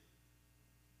later,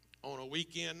 on a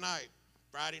weekend night,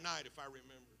 Friday night, if I remember,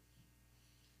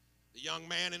 the young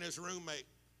man and his roommate,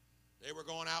 they were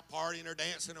going out partying or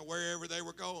dancing or wherever they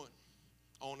were going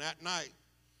on that night.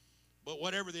 But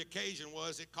whatever the occasion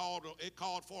was, it called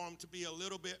for them to be a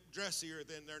little bit dressier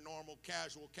than their normal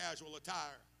casual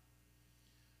attire.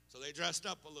 So they dressed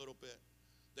up a little bit.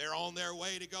 They're on their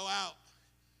way to go out.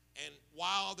 And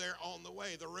while they're on the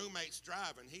way, the roommate's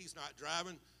driving. He's not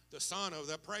driving. The son of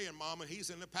the praying mama, he's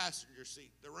in the passenger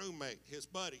seat. The roommate, his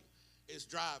buddy, is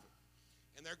driving.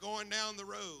 And they're going down the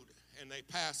road, and they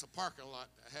pass a parking lot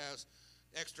that has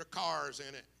extra cars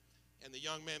in it. And the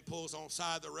young man pulls on the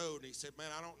side of the road, and he said, man,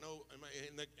 I don't know.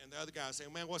 And the other guy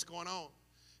said, man, what's going on?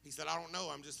 He said, I don't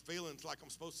know. I'm just feeling like I'm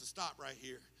supposed to stop right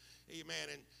here. Amen.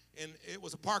 And it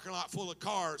was a parking lot full of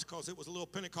cars because it was a little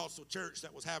Pentecostal church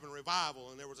that was having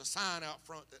revival. And there was a sign out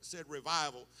front that said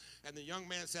revival. And the young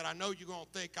man said, I know you're going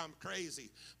to think I'm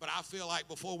crazy, but I feel like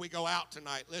before we go out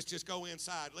tonight, let's just go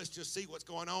inside. Let's just see what's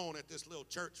going on at this little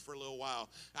church for a little while.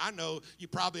 I know you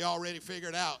probably already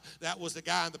figured out that was the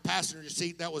guy in the passenger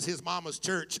seat. That was his mama's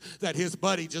church that his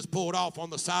buddy just pulled off on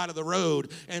the side of the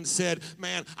road and said,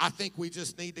 man, I think we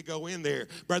just need to go in there.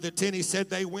 Brother Tenney said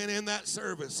they went in that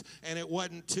service, and it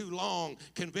wasn't too long.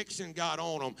 Conviction got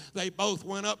on them. They both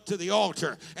went up to the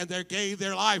altar, and they gave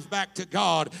their life back to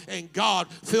God, and God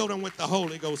filled them with the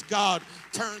Holy Ghost. God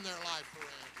turned their life around.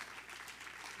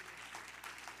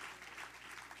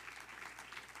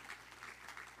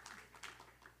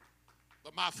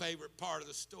 But my favorite part of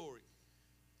the story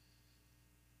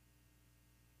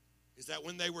is that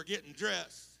when they were getting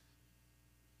dressed,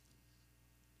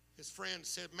 his friend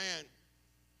said, man,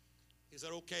 is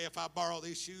it okay if I borrow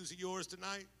these shoes of yours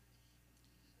tonight?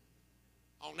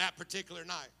 On that particular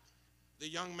night, the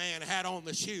young man had on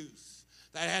the shoes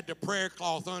that had the prayer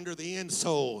cloth under the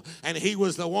insole, and he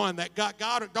was the one that got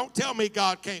God. Don't tell me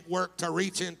God can't work to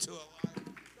reach into a life.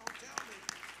 Don't tell me.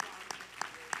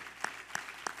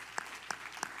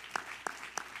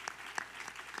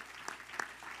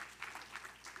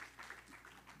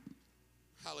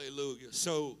 Hallelujah.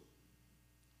 So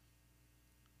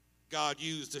God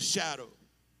used a shadow.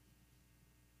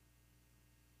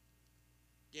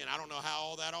 Again, I don't know how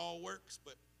all that all works,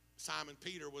 but Simon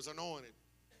Peter was anointed.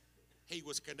 He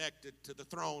was connected to the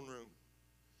throne room.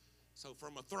 So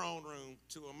from a throne room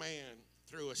to a man,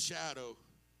 through a shadow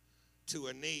to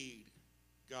a need,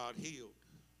 God healed.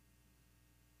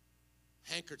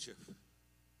 Handkerchief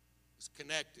was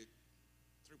connected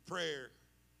through prayer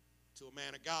to a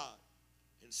man of God.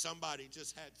 And somebody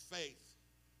just had faith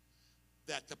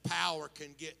that the power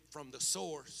can get from the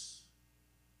source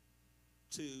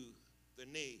to the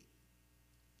need.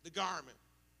 The garment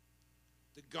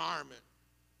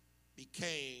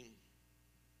became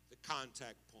the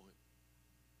contact point.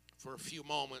 For a few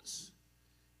moments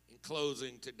in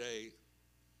closing today,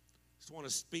 I just want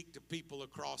to speak to people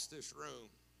across this room.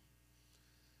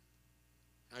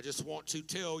 I just want to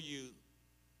tell you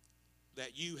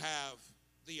that you have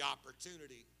the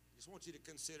opportunity. I just want you to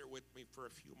consider with me for a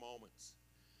few moments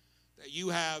that you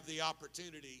have the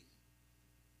opportunity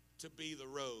to be the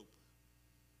robe.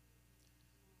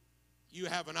 You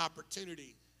have an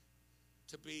opportunity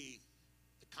to be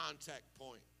the contact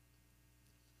point.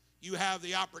 You have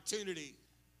the opportunity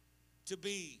to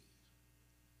be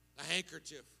the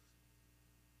handkerchief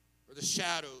or the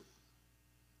shadow.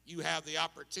 You have the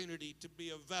opportunity to be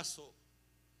a vessel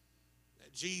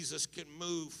that Jesus can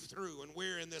move through. And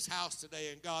we're in this house today,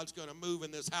 and God's going to move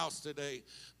in this house today.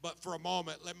 But for a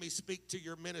moment, let me speak to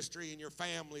your ministry and your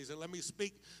families, and let me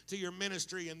speak to your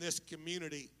ministry in this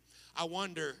community. I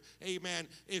wonder, amen,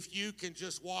 if you can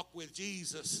just walk with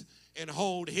Jesus and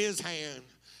hold his hand,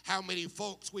 how many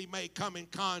folks we may come in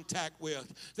contact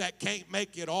with that can't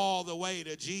make it all the way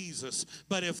to Jesus,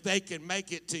 but if they can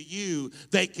make it to you,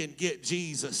 they can get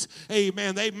Jesus.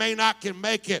 Amen. They may not can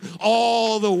make it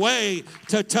all the way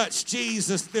to touch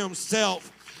Jesus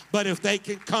themselves, but if they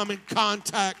can come in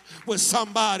contact with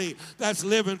somebody that's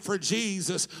living for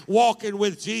Jesus, walking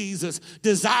with Jesus,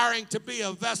 desiring to be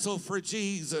a vessel for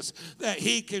Jesus, that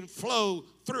he can flow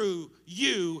through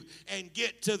you and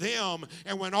get to them.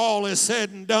 And when all is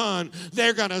said and done,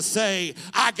 they're going to say,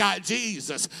 I got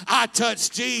Jesus. I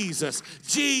touched Jesus.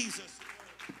 Jesus.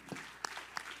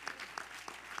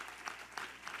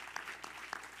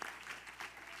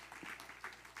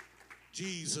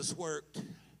 Jesus worked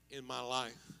in my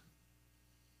life.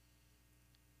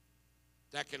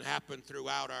 That can happen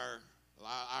throughout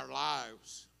our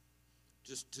lives.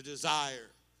 Just to desire,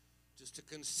 just to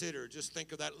consider. Just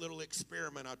think of that little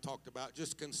experiment I talked about.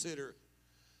 Just consider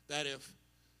that if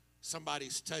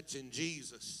somebody's touching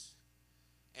Jesus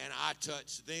and I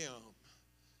touch them,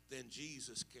 then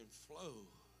Jesus can flow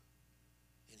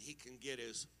and he can get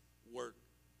his work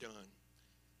done.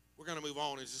 We're going to move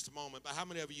on in just a moment, but how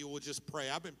many of you will just pray?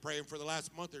 I've been praying for the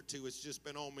last month or two. It's just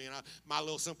been on me, and my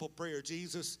little simple prayer,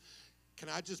 Jesus, can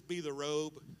I just be the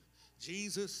robe?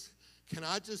 Jesus, can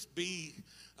I just be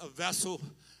a vessel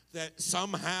that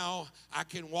somehow I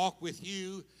can walk with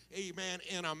you, amen,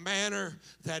 in a manner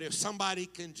that if somebody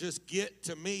can just get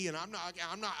to me, and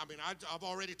I've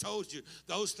already told you,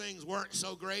 those things weren't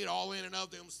so great all in and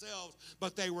of themselves,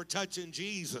 but they were touching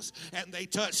Jesus, and they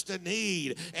touched a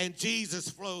need, and Jesus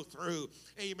flowed through.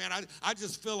 Amen. I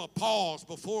just feel a pause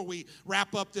before we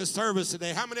wrap up this service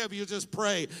today. How many of you just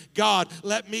pray, God,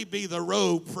 let me be the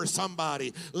robe for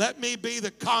somebody. Let me be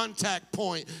the contact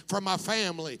point for my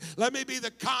family. Let me be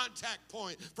the contact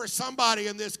point for somebody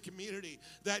in this community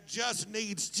that just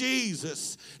needs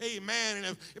Jesus. Amen. And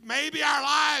if maybe our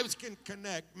lives can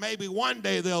connect, maybe one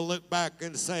day they'll look back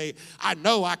and say, I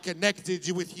know I connected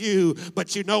you with you,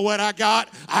 but you know what I got?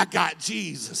 I got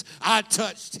Jesus. I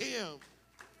touched him.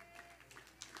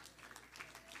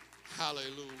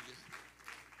 Hallelujah.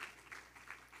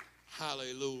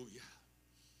 Hallelujah.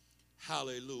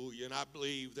 Hallelujah. And I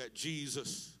believe that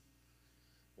Jesus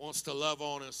wants to love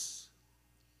on us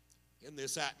in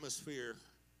this atmosphere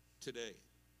today.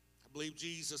 I believe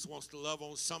Jesus wants to love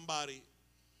on somebody,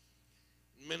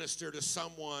 minister to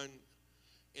someone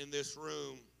in this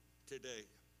room today.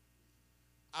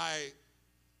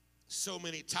 So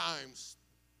many times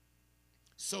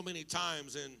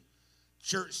in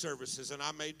church services, and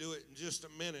I may do it in just a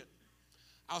minute,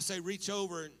 I'll say reach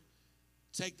over and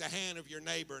take the hand of your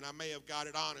neighbor, and I may have got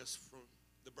it honest from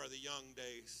the Brother Young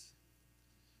days.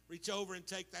 Reach over and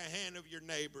take the hand of your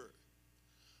neighbor.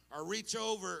 Or reach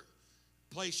over,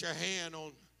 place your hand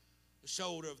on the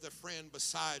shoulder of the friend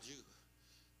beside you.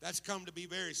 That's come to be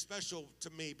very special to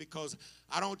me because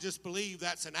I don't just believe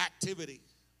that's an activity.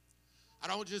 I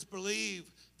don't just believe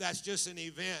that's just an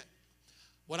event.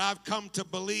 What I've come to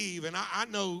believe, and I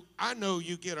know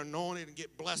you get anointed and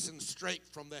get blessings straight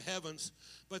from the heavens,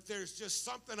 but there's just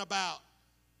something about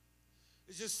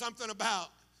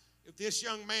if this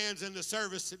young man's in the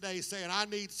service today saying, I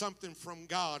need something from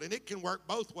God, and it can work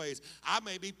both ways. I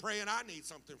may be praying I need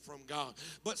something from God,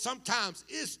 but sometimes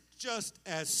it's just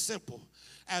as simple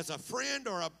as a friend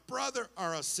or a brother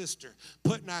or a sister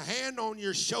putting a hand on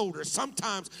your shoulder.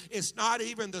 Sometimes it's not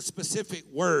even the specific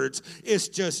words. It's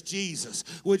just Jesus.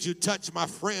 Would you touch my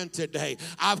friend today?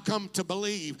 I've come to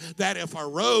believe that if a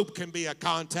robe can be a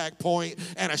contact point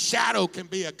and a shadow can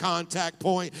be a contact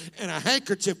point and a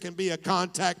handkerchief can be a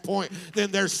contact point,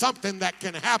 then there's something that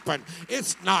can happen.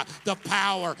 It's not the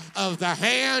power of the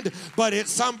hand, but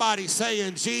it's somebody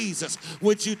saying, Jesus,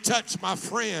 would you touch my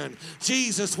friend?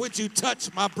 Jesus, would you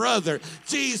touch my brother?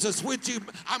 Jesus, would you?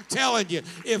 I'm telling you,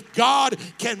 if God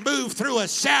can move through a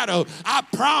shadow, I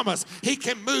promise he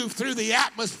can move through the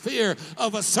atmosphere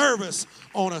of a service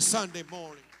on a Sunday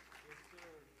morning.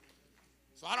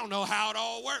 So I don't know how it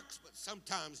all works, but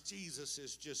sometimes Jesus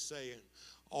is just saying,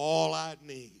 all I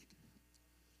need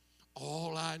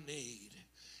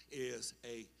is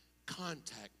a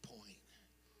contact point.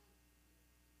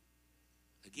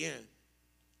 Again,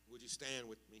 would you stand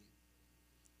with me?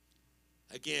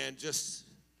 Again, just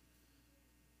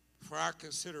for our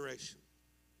consideration,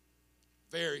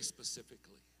 very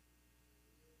specifically,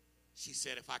 she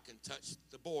said, if I can touch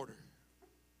the border,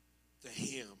 the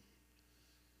hem.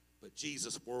 But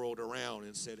Jesus whirled around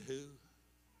and said, who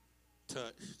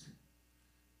touched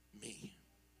me?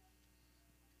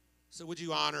 So would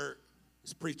you honor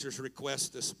this preacher's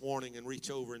request this morning and reach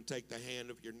over and take the hand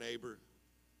of your neighbor?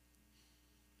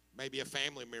 Maybe a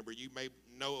family member. You may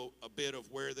know a bit of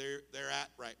where they're at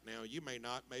right now. You may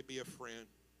not. Maybe a friend.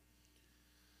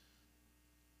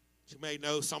 You may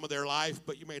know some of their life,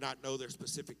 but you may not know their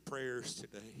specific prayers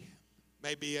today.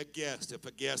 Maybe a guest. If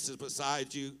a guest is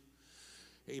beside you,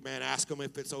 amen, ask them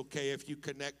if it's okay if you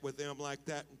connect with them like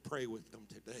that and pray with them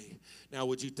today. Now,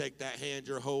 would you take that hand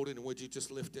you're holding and would you just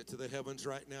lift it to the heavens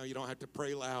right now? You don't have to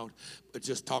pray loud, but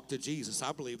just talk to Jesus.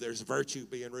 I believe there's virtue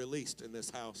being released in this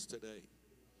house today.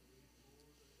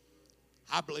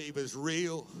 I believe as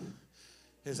real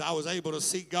as I was able to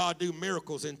see God do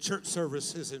miracles in church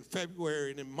services in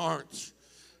February and in March.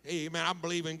 Amen. I'm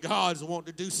believing God's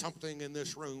wanting to do something in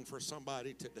this room for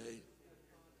somebody today.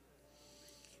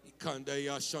 God,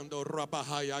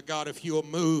 if you'll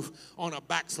move on a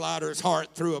backslider's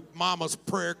heart through a mama's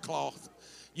prayer cloth,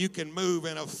 you can move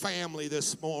in a family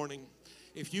this morning.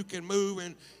 If you can move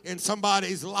in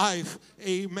somebody's life,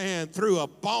 amen, through a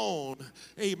bone,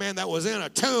 amen, that was in a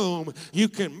tomb, you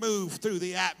can move through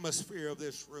the atmosphere of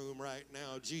this room right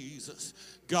now, Jesus.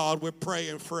 God, we're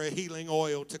praying for a healing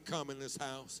oil to come in this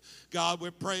house. God,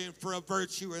 we're praying for a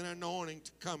virtue and anointing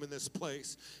to come in this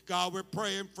place. God, we're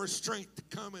praying for strength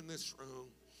to come in this room.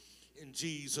 In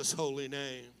Jesus' holy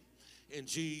name. In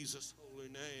Jesus' holy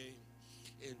name.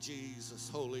 In Jesus'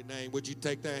 holy name. Would you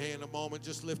take that hand a moment?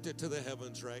 Just lift it to the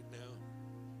heavens right now.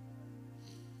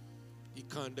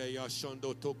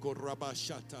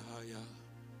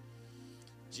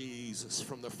 Jesus,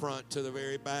 from the front to the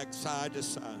very back, side to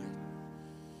side.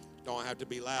 Don't have to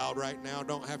be loud right now.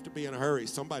 Don't have to be in a hurry.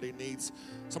 Somebody needs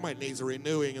a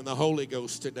renewing in the Holy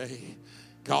Ghost today.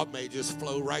 God may just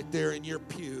flow right there in your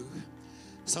pew.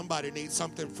 Somebody needs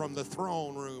something from the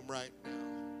throne room right now.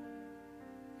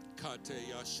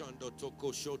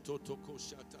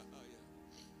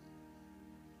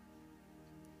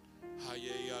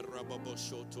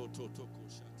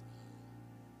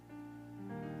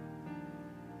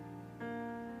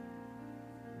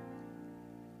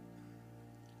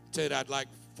 Tell you what I'd like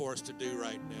for us to do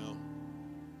right now.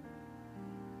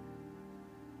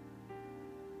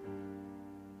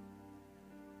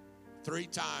 Three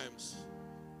times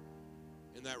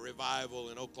in that revival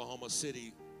in Oklahoma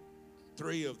City,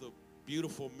 three of the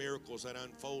beautiful miracles that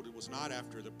unfolded was not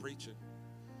after the preaching.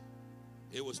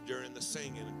 It was during the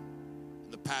singing.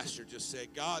 And the pastor just said,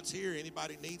 God's here.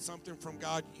 Anybody need something from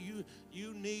God?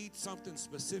 You need something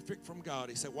specific from God.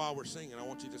 He said, while we're singing, I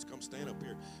want you to just come stand up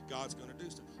here. God's going to do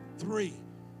something. Three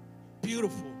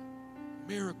beautiful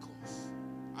miracles.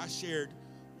 I shared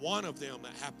one of them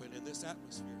that happened in this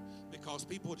atmosphere because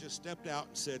people just stepped out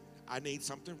and said, I need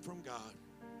something from God.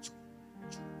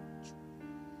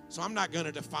 So I'm not going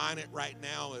to define it right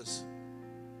now as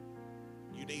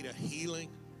you need a healing.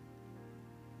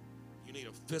 You need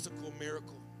a physical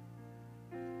miracle.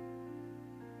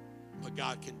 But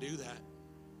God can do that.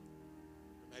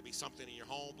 Maybe something in your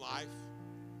home life.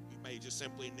 You may just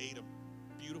simply need a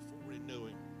beautiful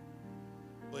renewing.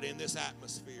 But in this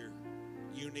atmosphere,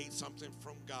 you need something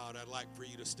from God. I'd like for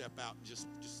you to step out and just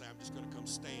say, I'm just going to come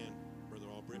stand, Brother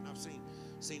Albritton. I've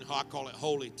seen how I call it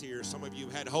holy tears. Some of you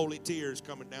have had holy tears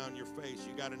coming down your face.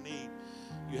 You got a need.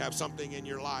 You have something in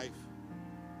your life,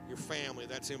 your family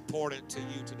that's important to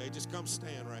you today. Just come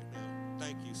stand right now.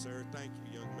 Thank you, sir. Thank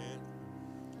you, young man.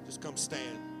 Just come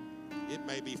stand. It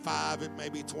may be 5, it may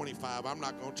be 25. I'm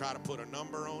not going to try to put a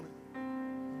number on it.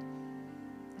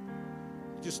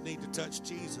 You just need to touch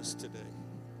Jesus today.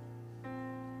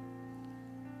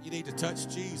 You need to touch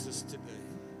Jesus today.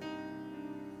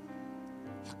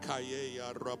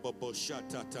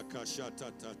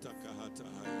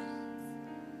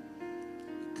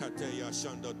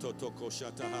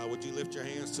 Would you lift your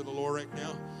hands to the Lord right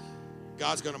now?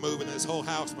 God's going to move in this whole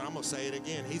house, but I'm going to say it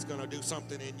again. He's going to do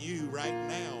something in you right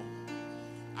now.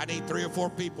 I need 3 or 4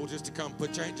 people just to come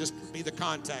put your hand, just be the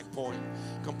contact point.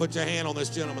 Come put your hand on this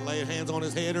gentleman. Lay your hands on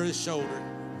his head or his shoulder.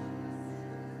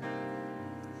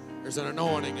 There's an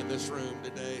anointing in this room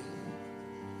today.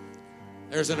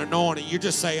 There's an anointing. You're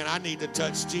just saying, I need to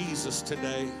touch Jesus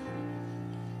today.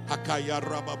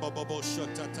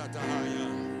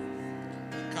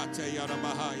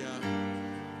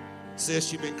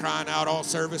 Sis, you've been crying out all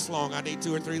service long. I need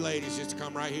 2 or 3 ladies just to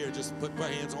come right here. Just put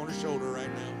hands on her shoulder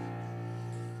right now.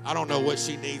 I don't know what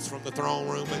she needs from the throne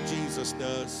room, but Jesus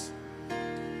does.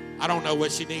 I don't know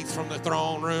what she needs from the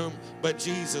throne room, but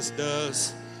Jesus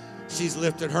does. She's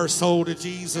lifted her soul to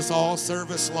Jesus all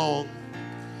service long.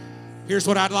 Here's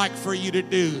what I'd like for you to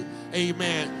do.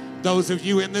 Amen. Those of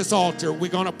you in this altar,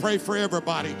 we're going to pray for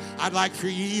everybody. I'd like for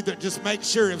you either just make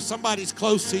sure if somebody's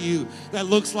close to you that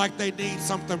looks like they need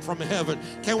something from heaven,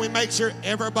 can we make sure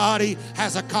everybody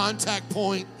has a contact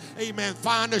point? Amen.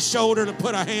 Find a shoulder to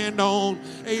put a hand on.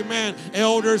 Amen.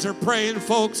 Elders are praying,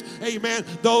 folks. Amen.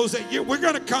 Those that we're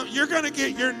going to come, you're going to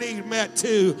get your need met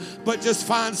too. But just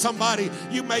find somebody.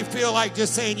 You may feel like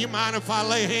just saying, you mind if I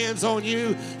lay hands on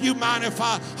you? You mind if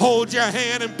I hold your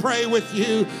hand and pray with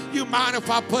you? You mind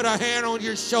if I put a hand on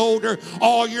your shoulder?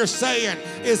 All you're saying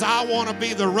is, I want to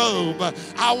be the robe.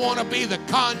 I want to be the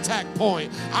contact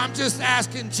point. I'm just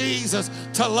asking Jesus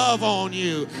to love on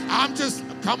you.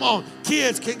 Come on,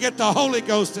 kids can get the Holy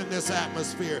Ghost in this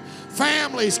atmosphere.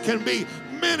 Families can be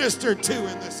ministered to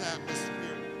in this atmosphere.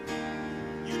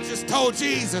 You just told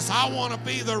Jesus, I want to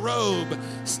be the robe.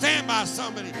 Stand by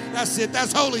somebody. That's it.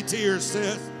 That's holy tears,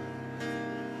 sis.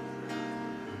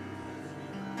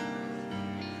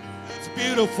 That's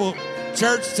beautiful.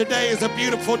 Church, today is a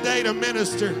beautiful day to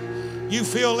minister. You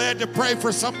feel led to pray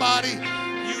for somebody,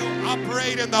 you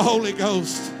operate in the Holy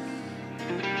Ghost.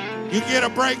 You get a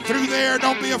breakthrough there,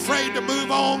 don't be afraid to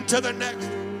move on to the next.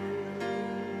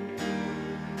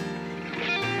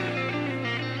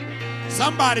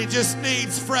 Somebody just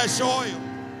needs fresh oil.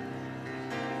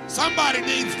 Somebody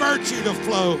needs virtue to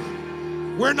flow.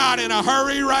 We're not in a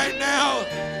hurry right now.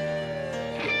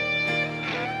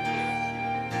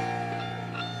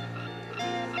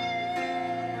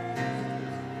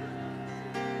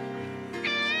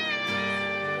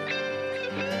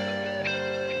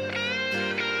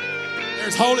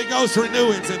 There's Holy Ghost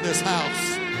renewings in this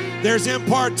house. There's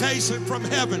impartation from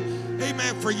heaven,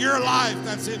 amen, for your life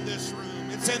that's in this room.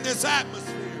 It's in this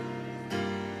atmosphere.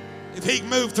 If he can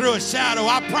move through a shadow,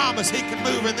 I promise he can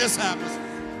move in this atmosphere.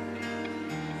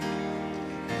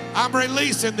 I'm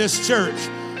releasing this church.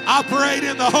 Operate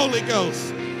in the Holy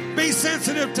Ghost. Be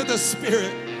sensitive to the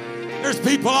Spirit. There's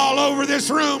people all over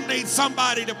this room need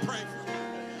somebody to pray for.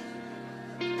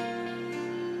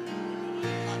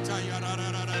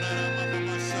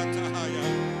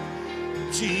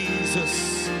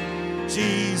 Jesus,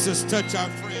 Jesus, touch our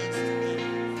friends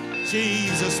today.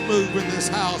 Jesus, move in this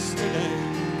house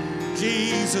today.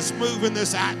 Jesus, move in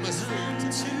this atmosphere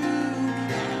today.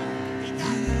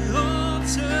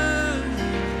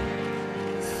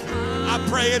 I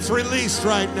pray it's released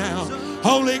right now.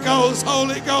 Holy Ghost,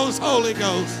 Holy Ghost, Holy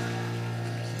Ghost.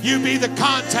 You be the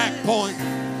contact point.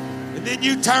 And then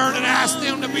you turn and ask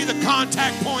them to be the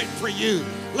contact point for you.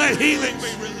 Let healing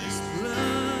be released.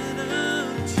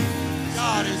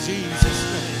 God, in Jesus'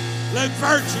 name. Let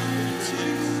virtue be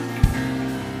released.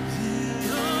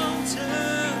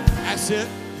 That's it.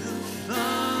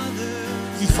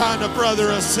 You find a brother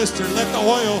or a sister, let the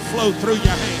oil flow through your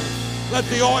hand. Let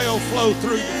the oil flow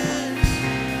through your hand.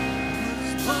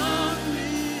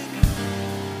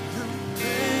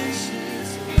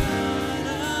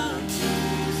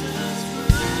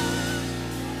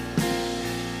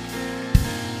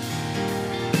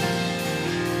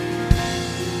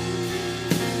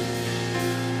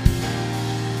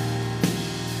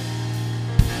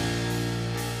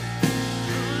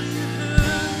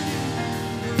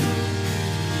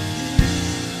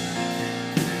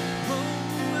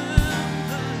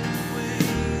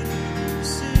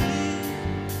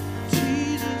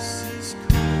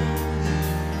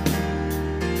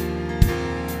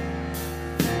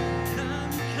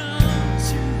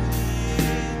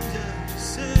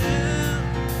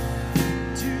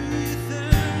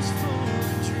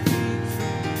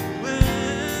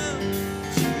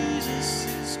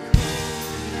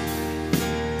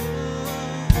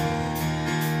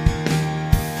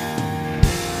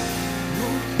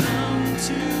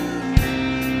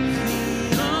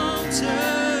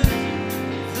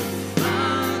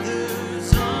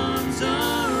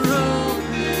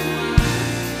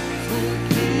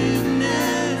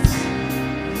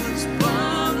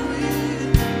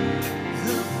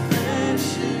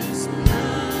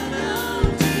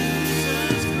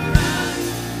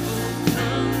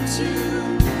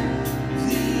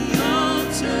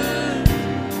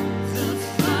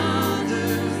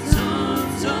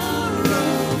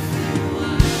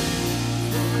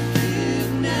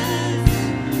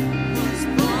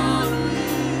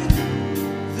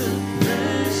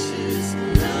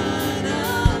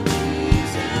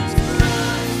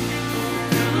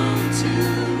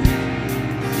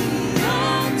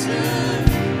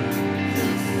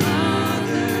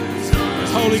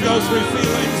 Holy Ghost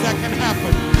refillings that can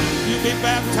happen. You be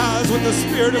baptized with the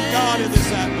Spirit of God in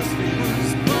this atmosphere.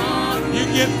 You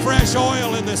get fresh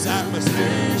oil in this atmosphere.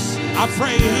 I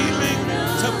pray healing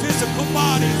to physical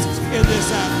bodies in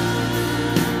this atmosphere.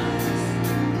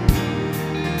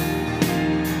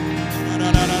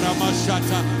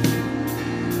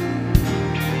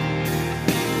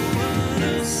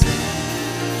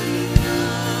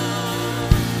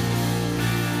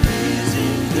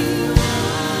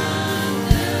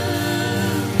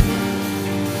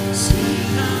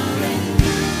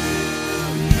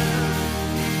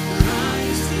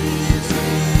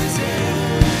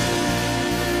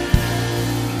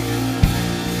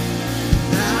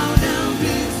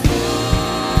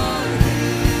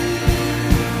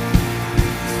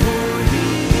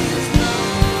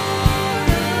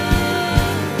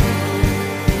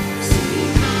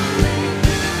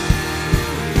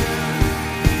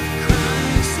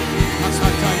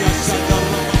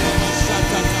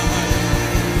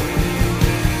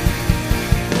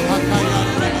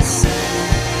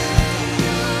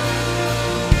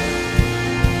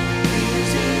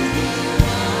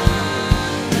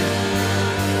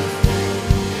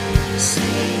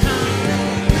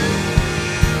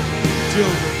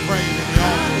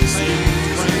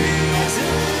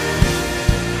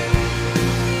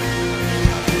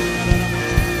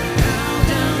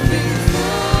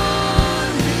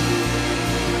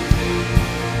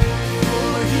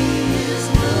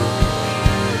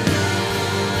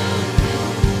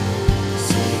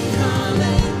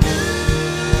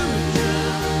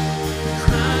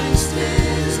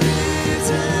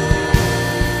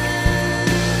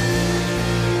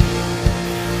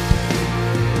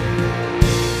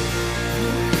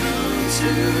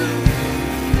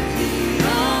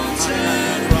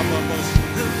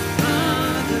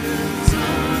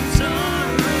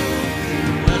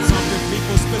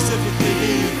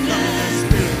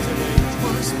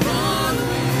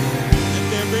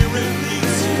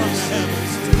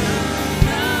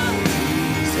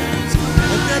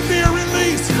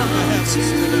 Jesus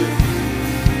today.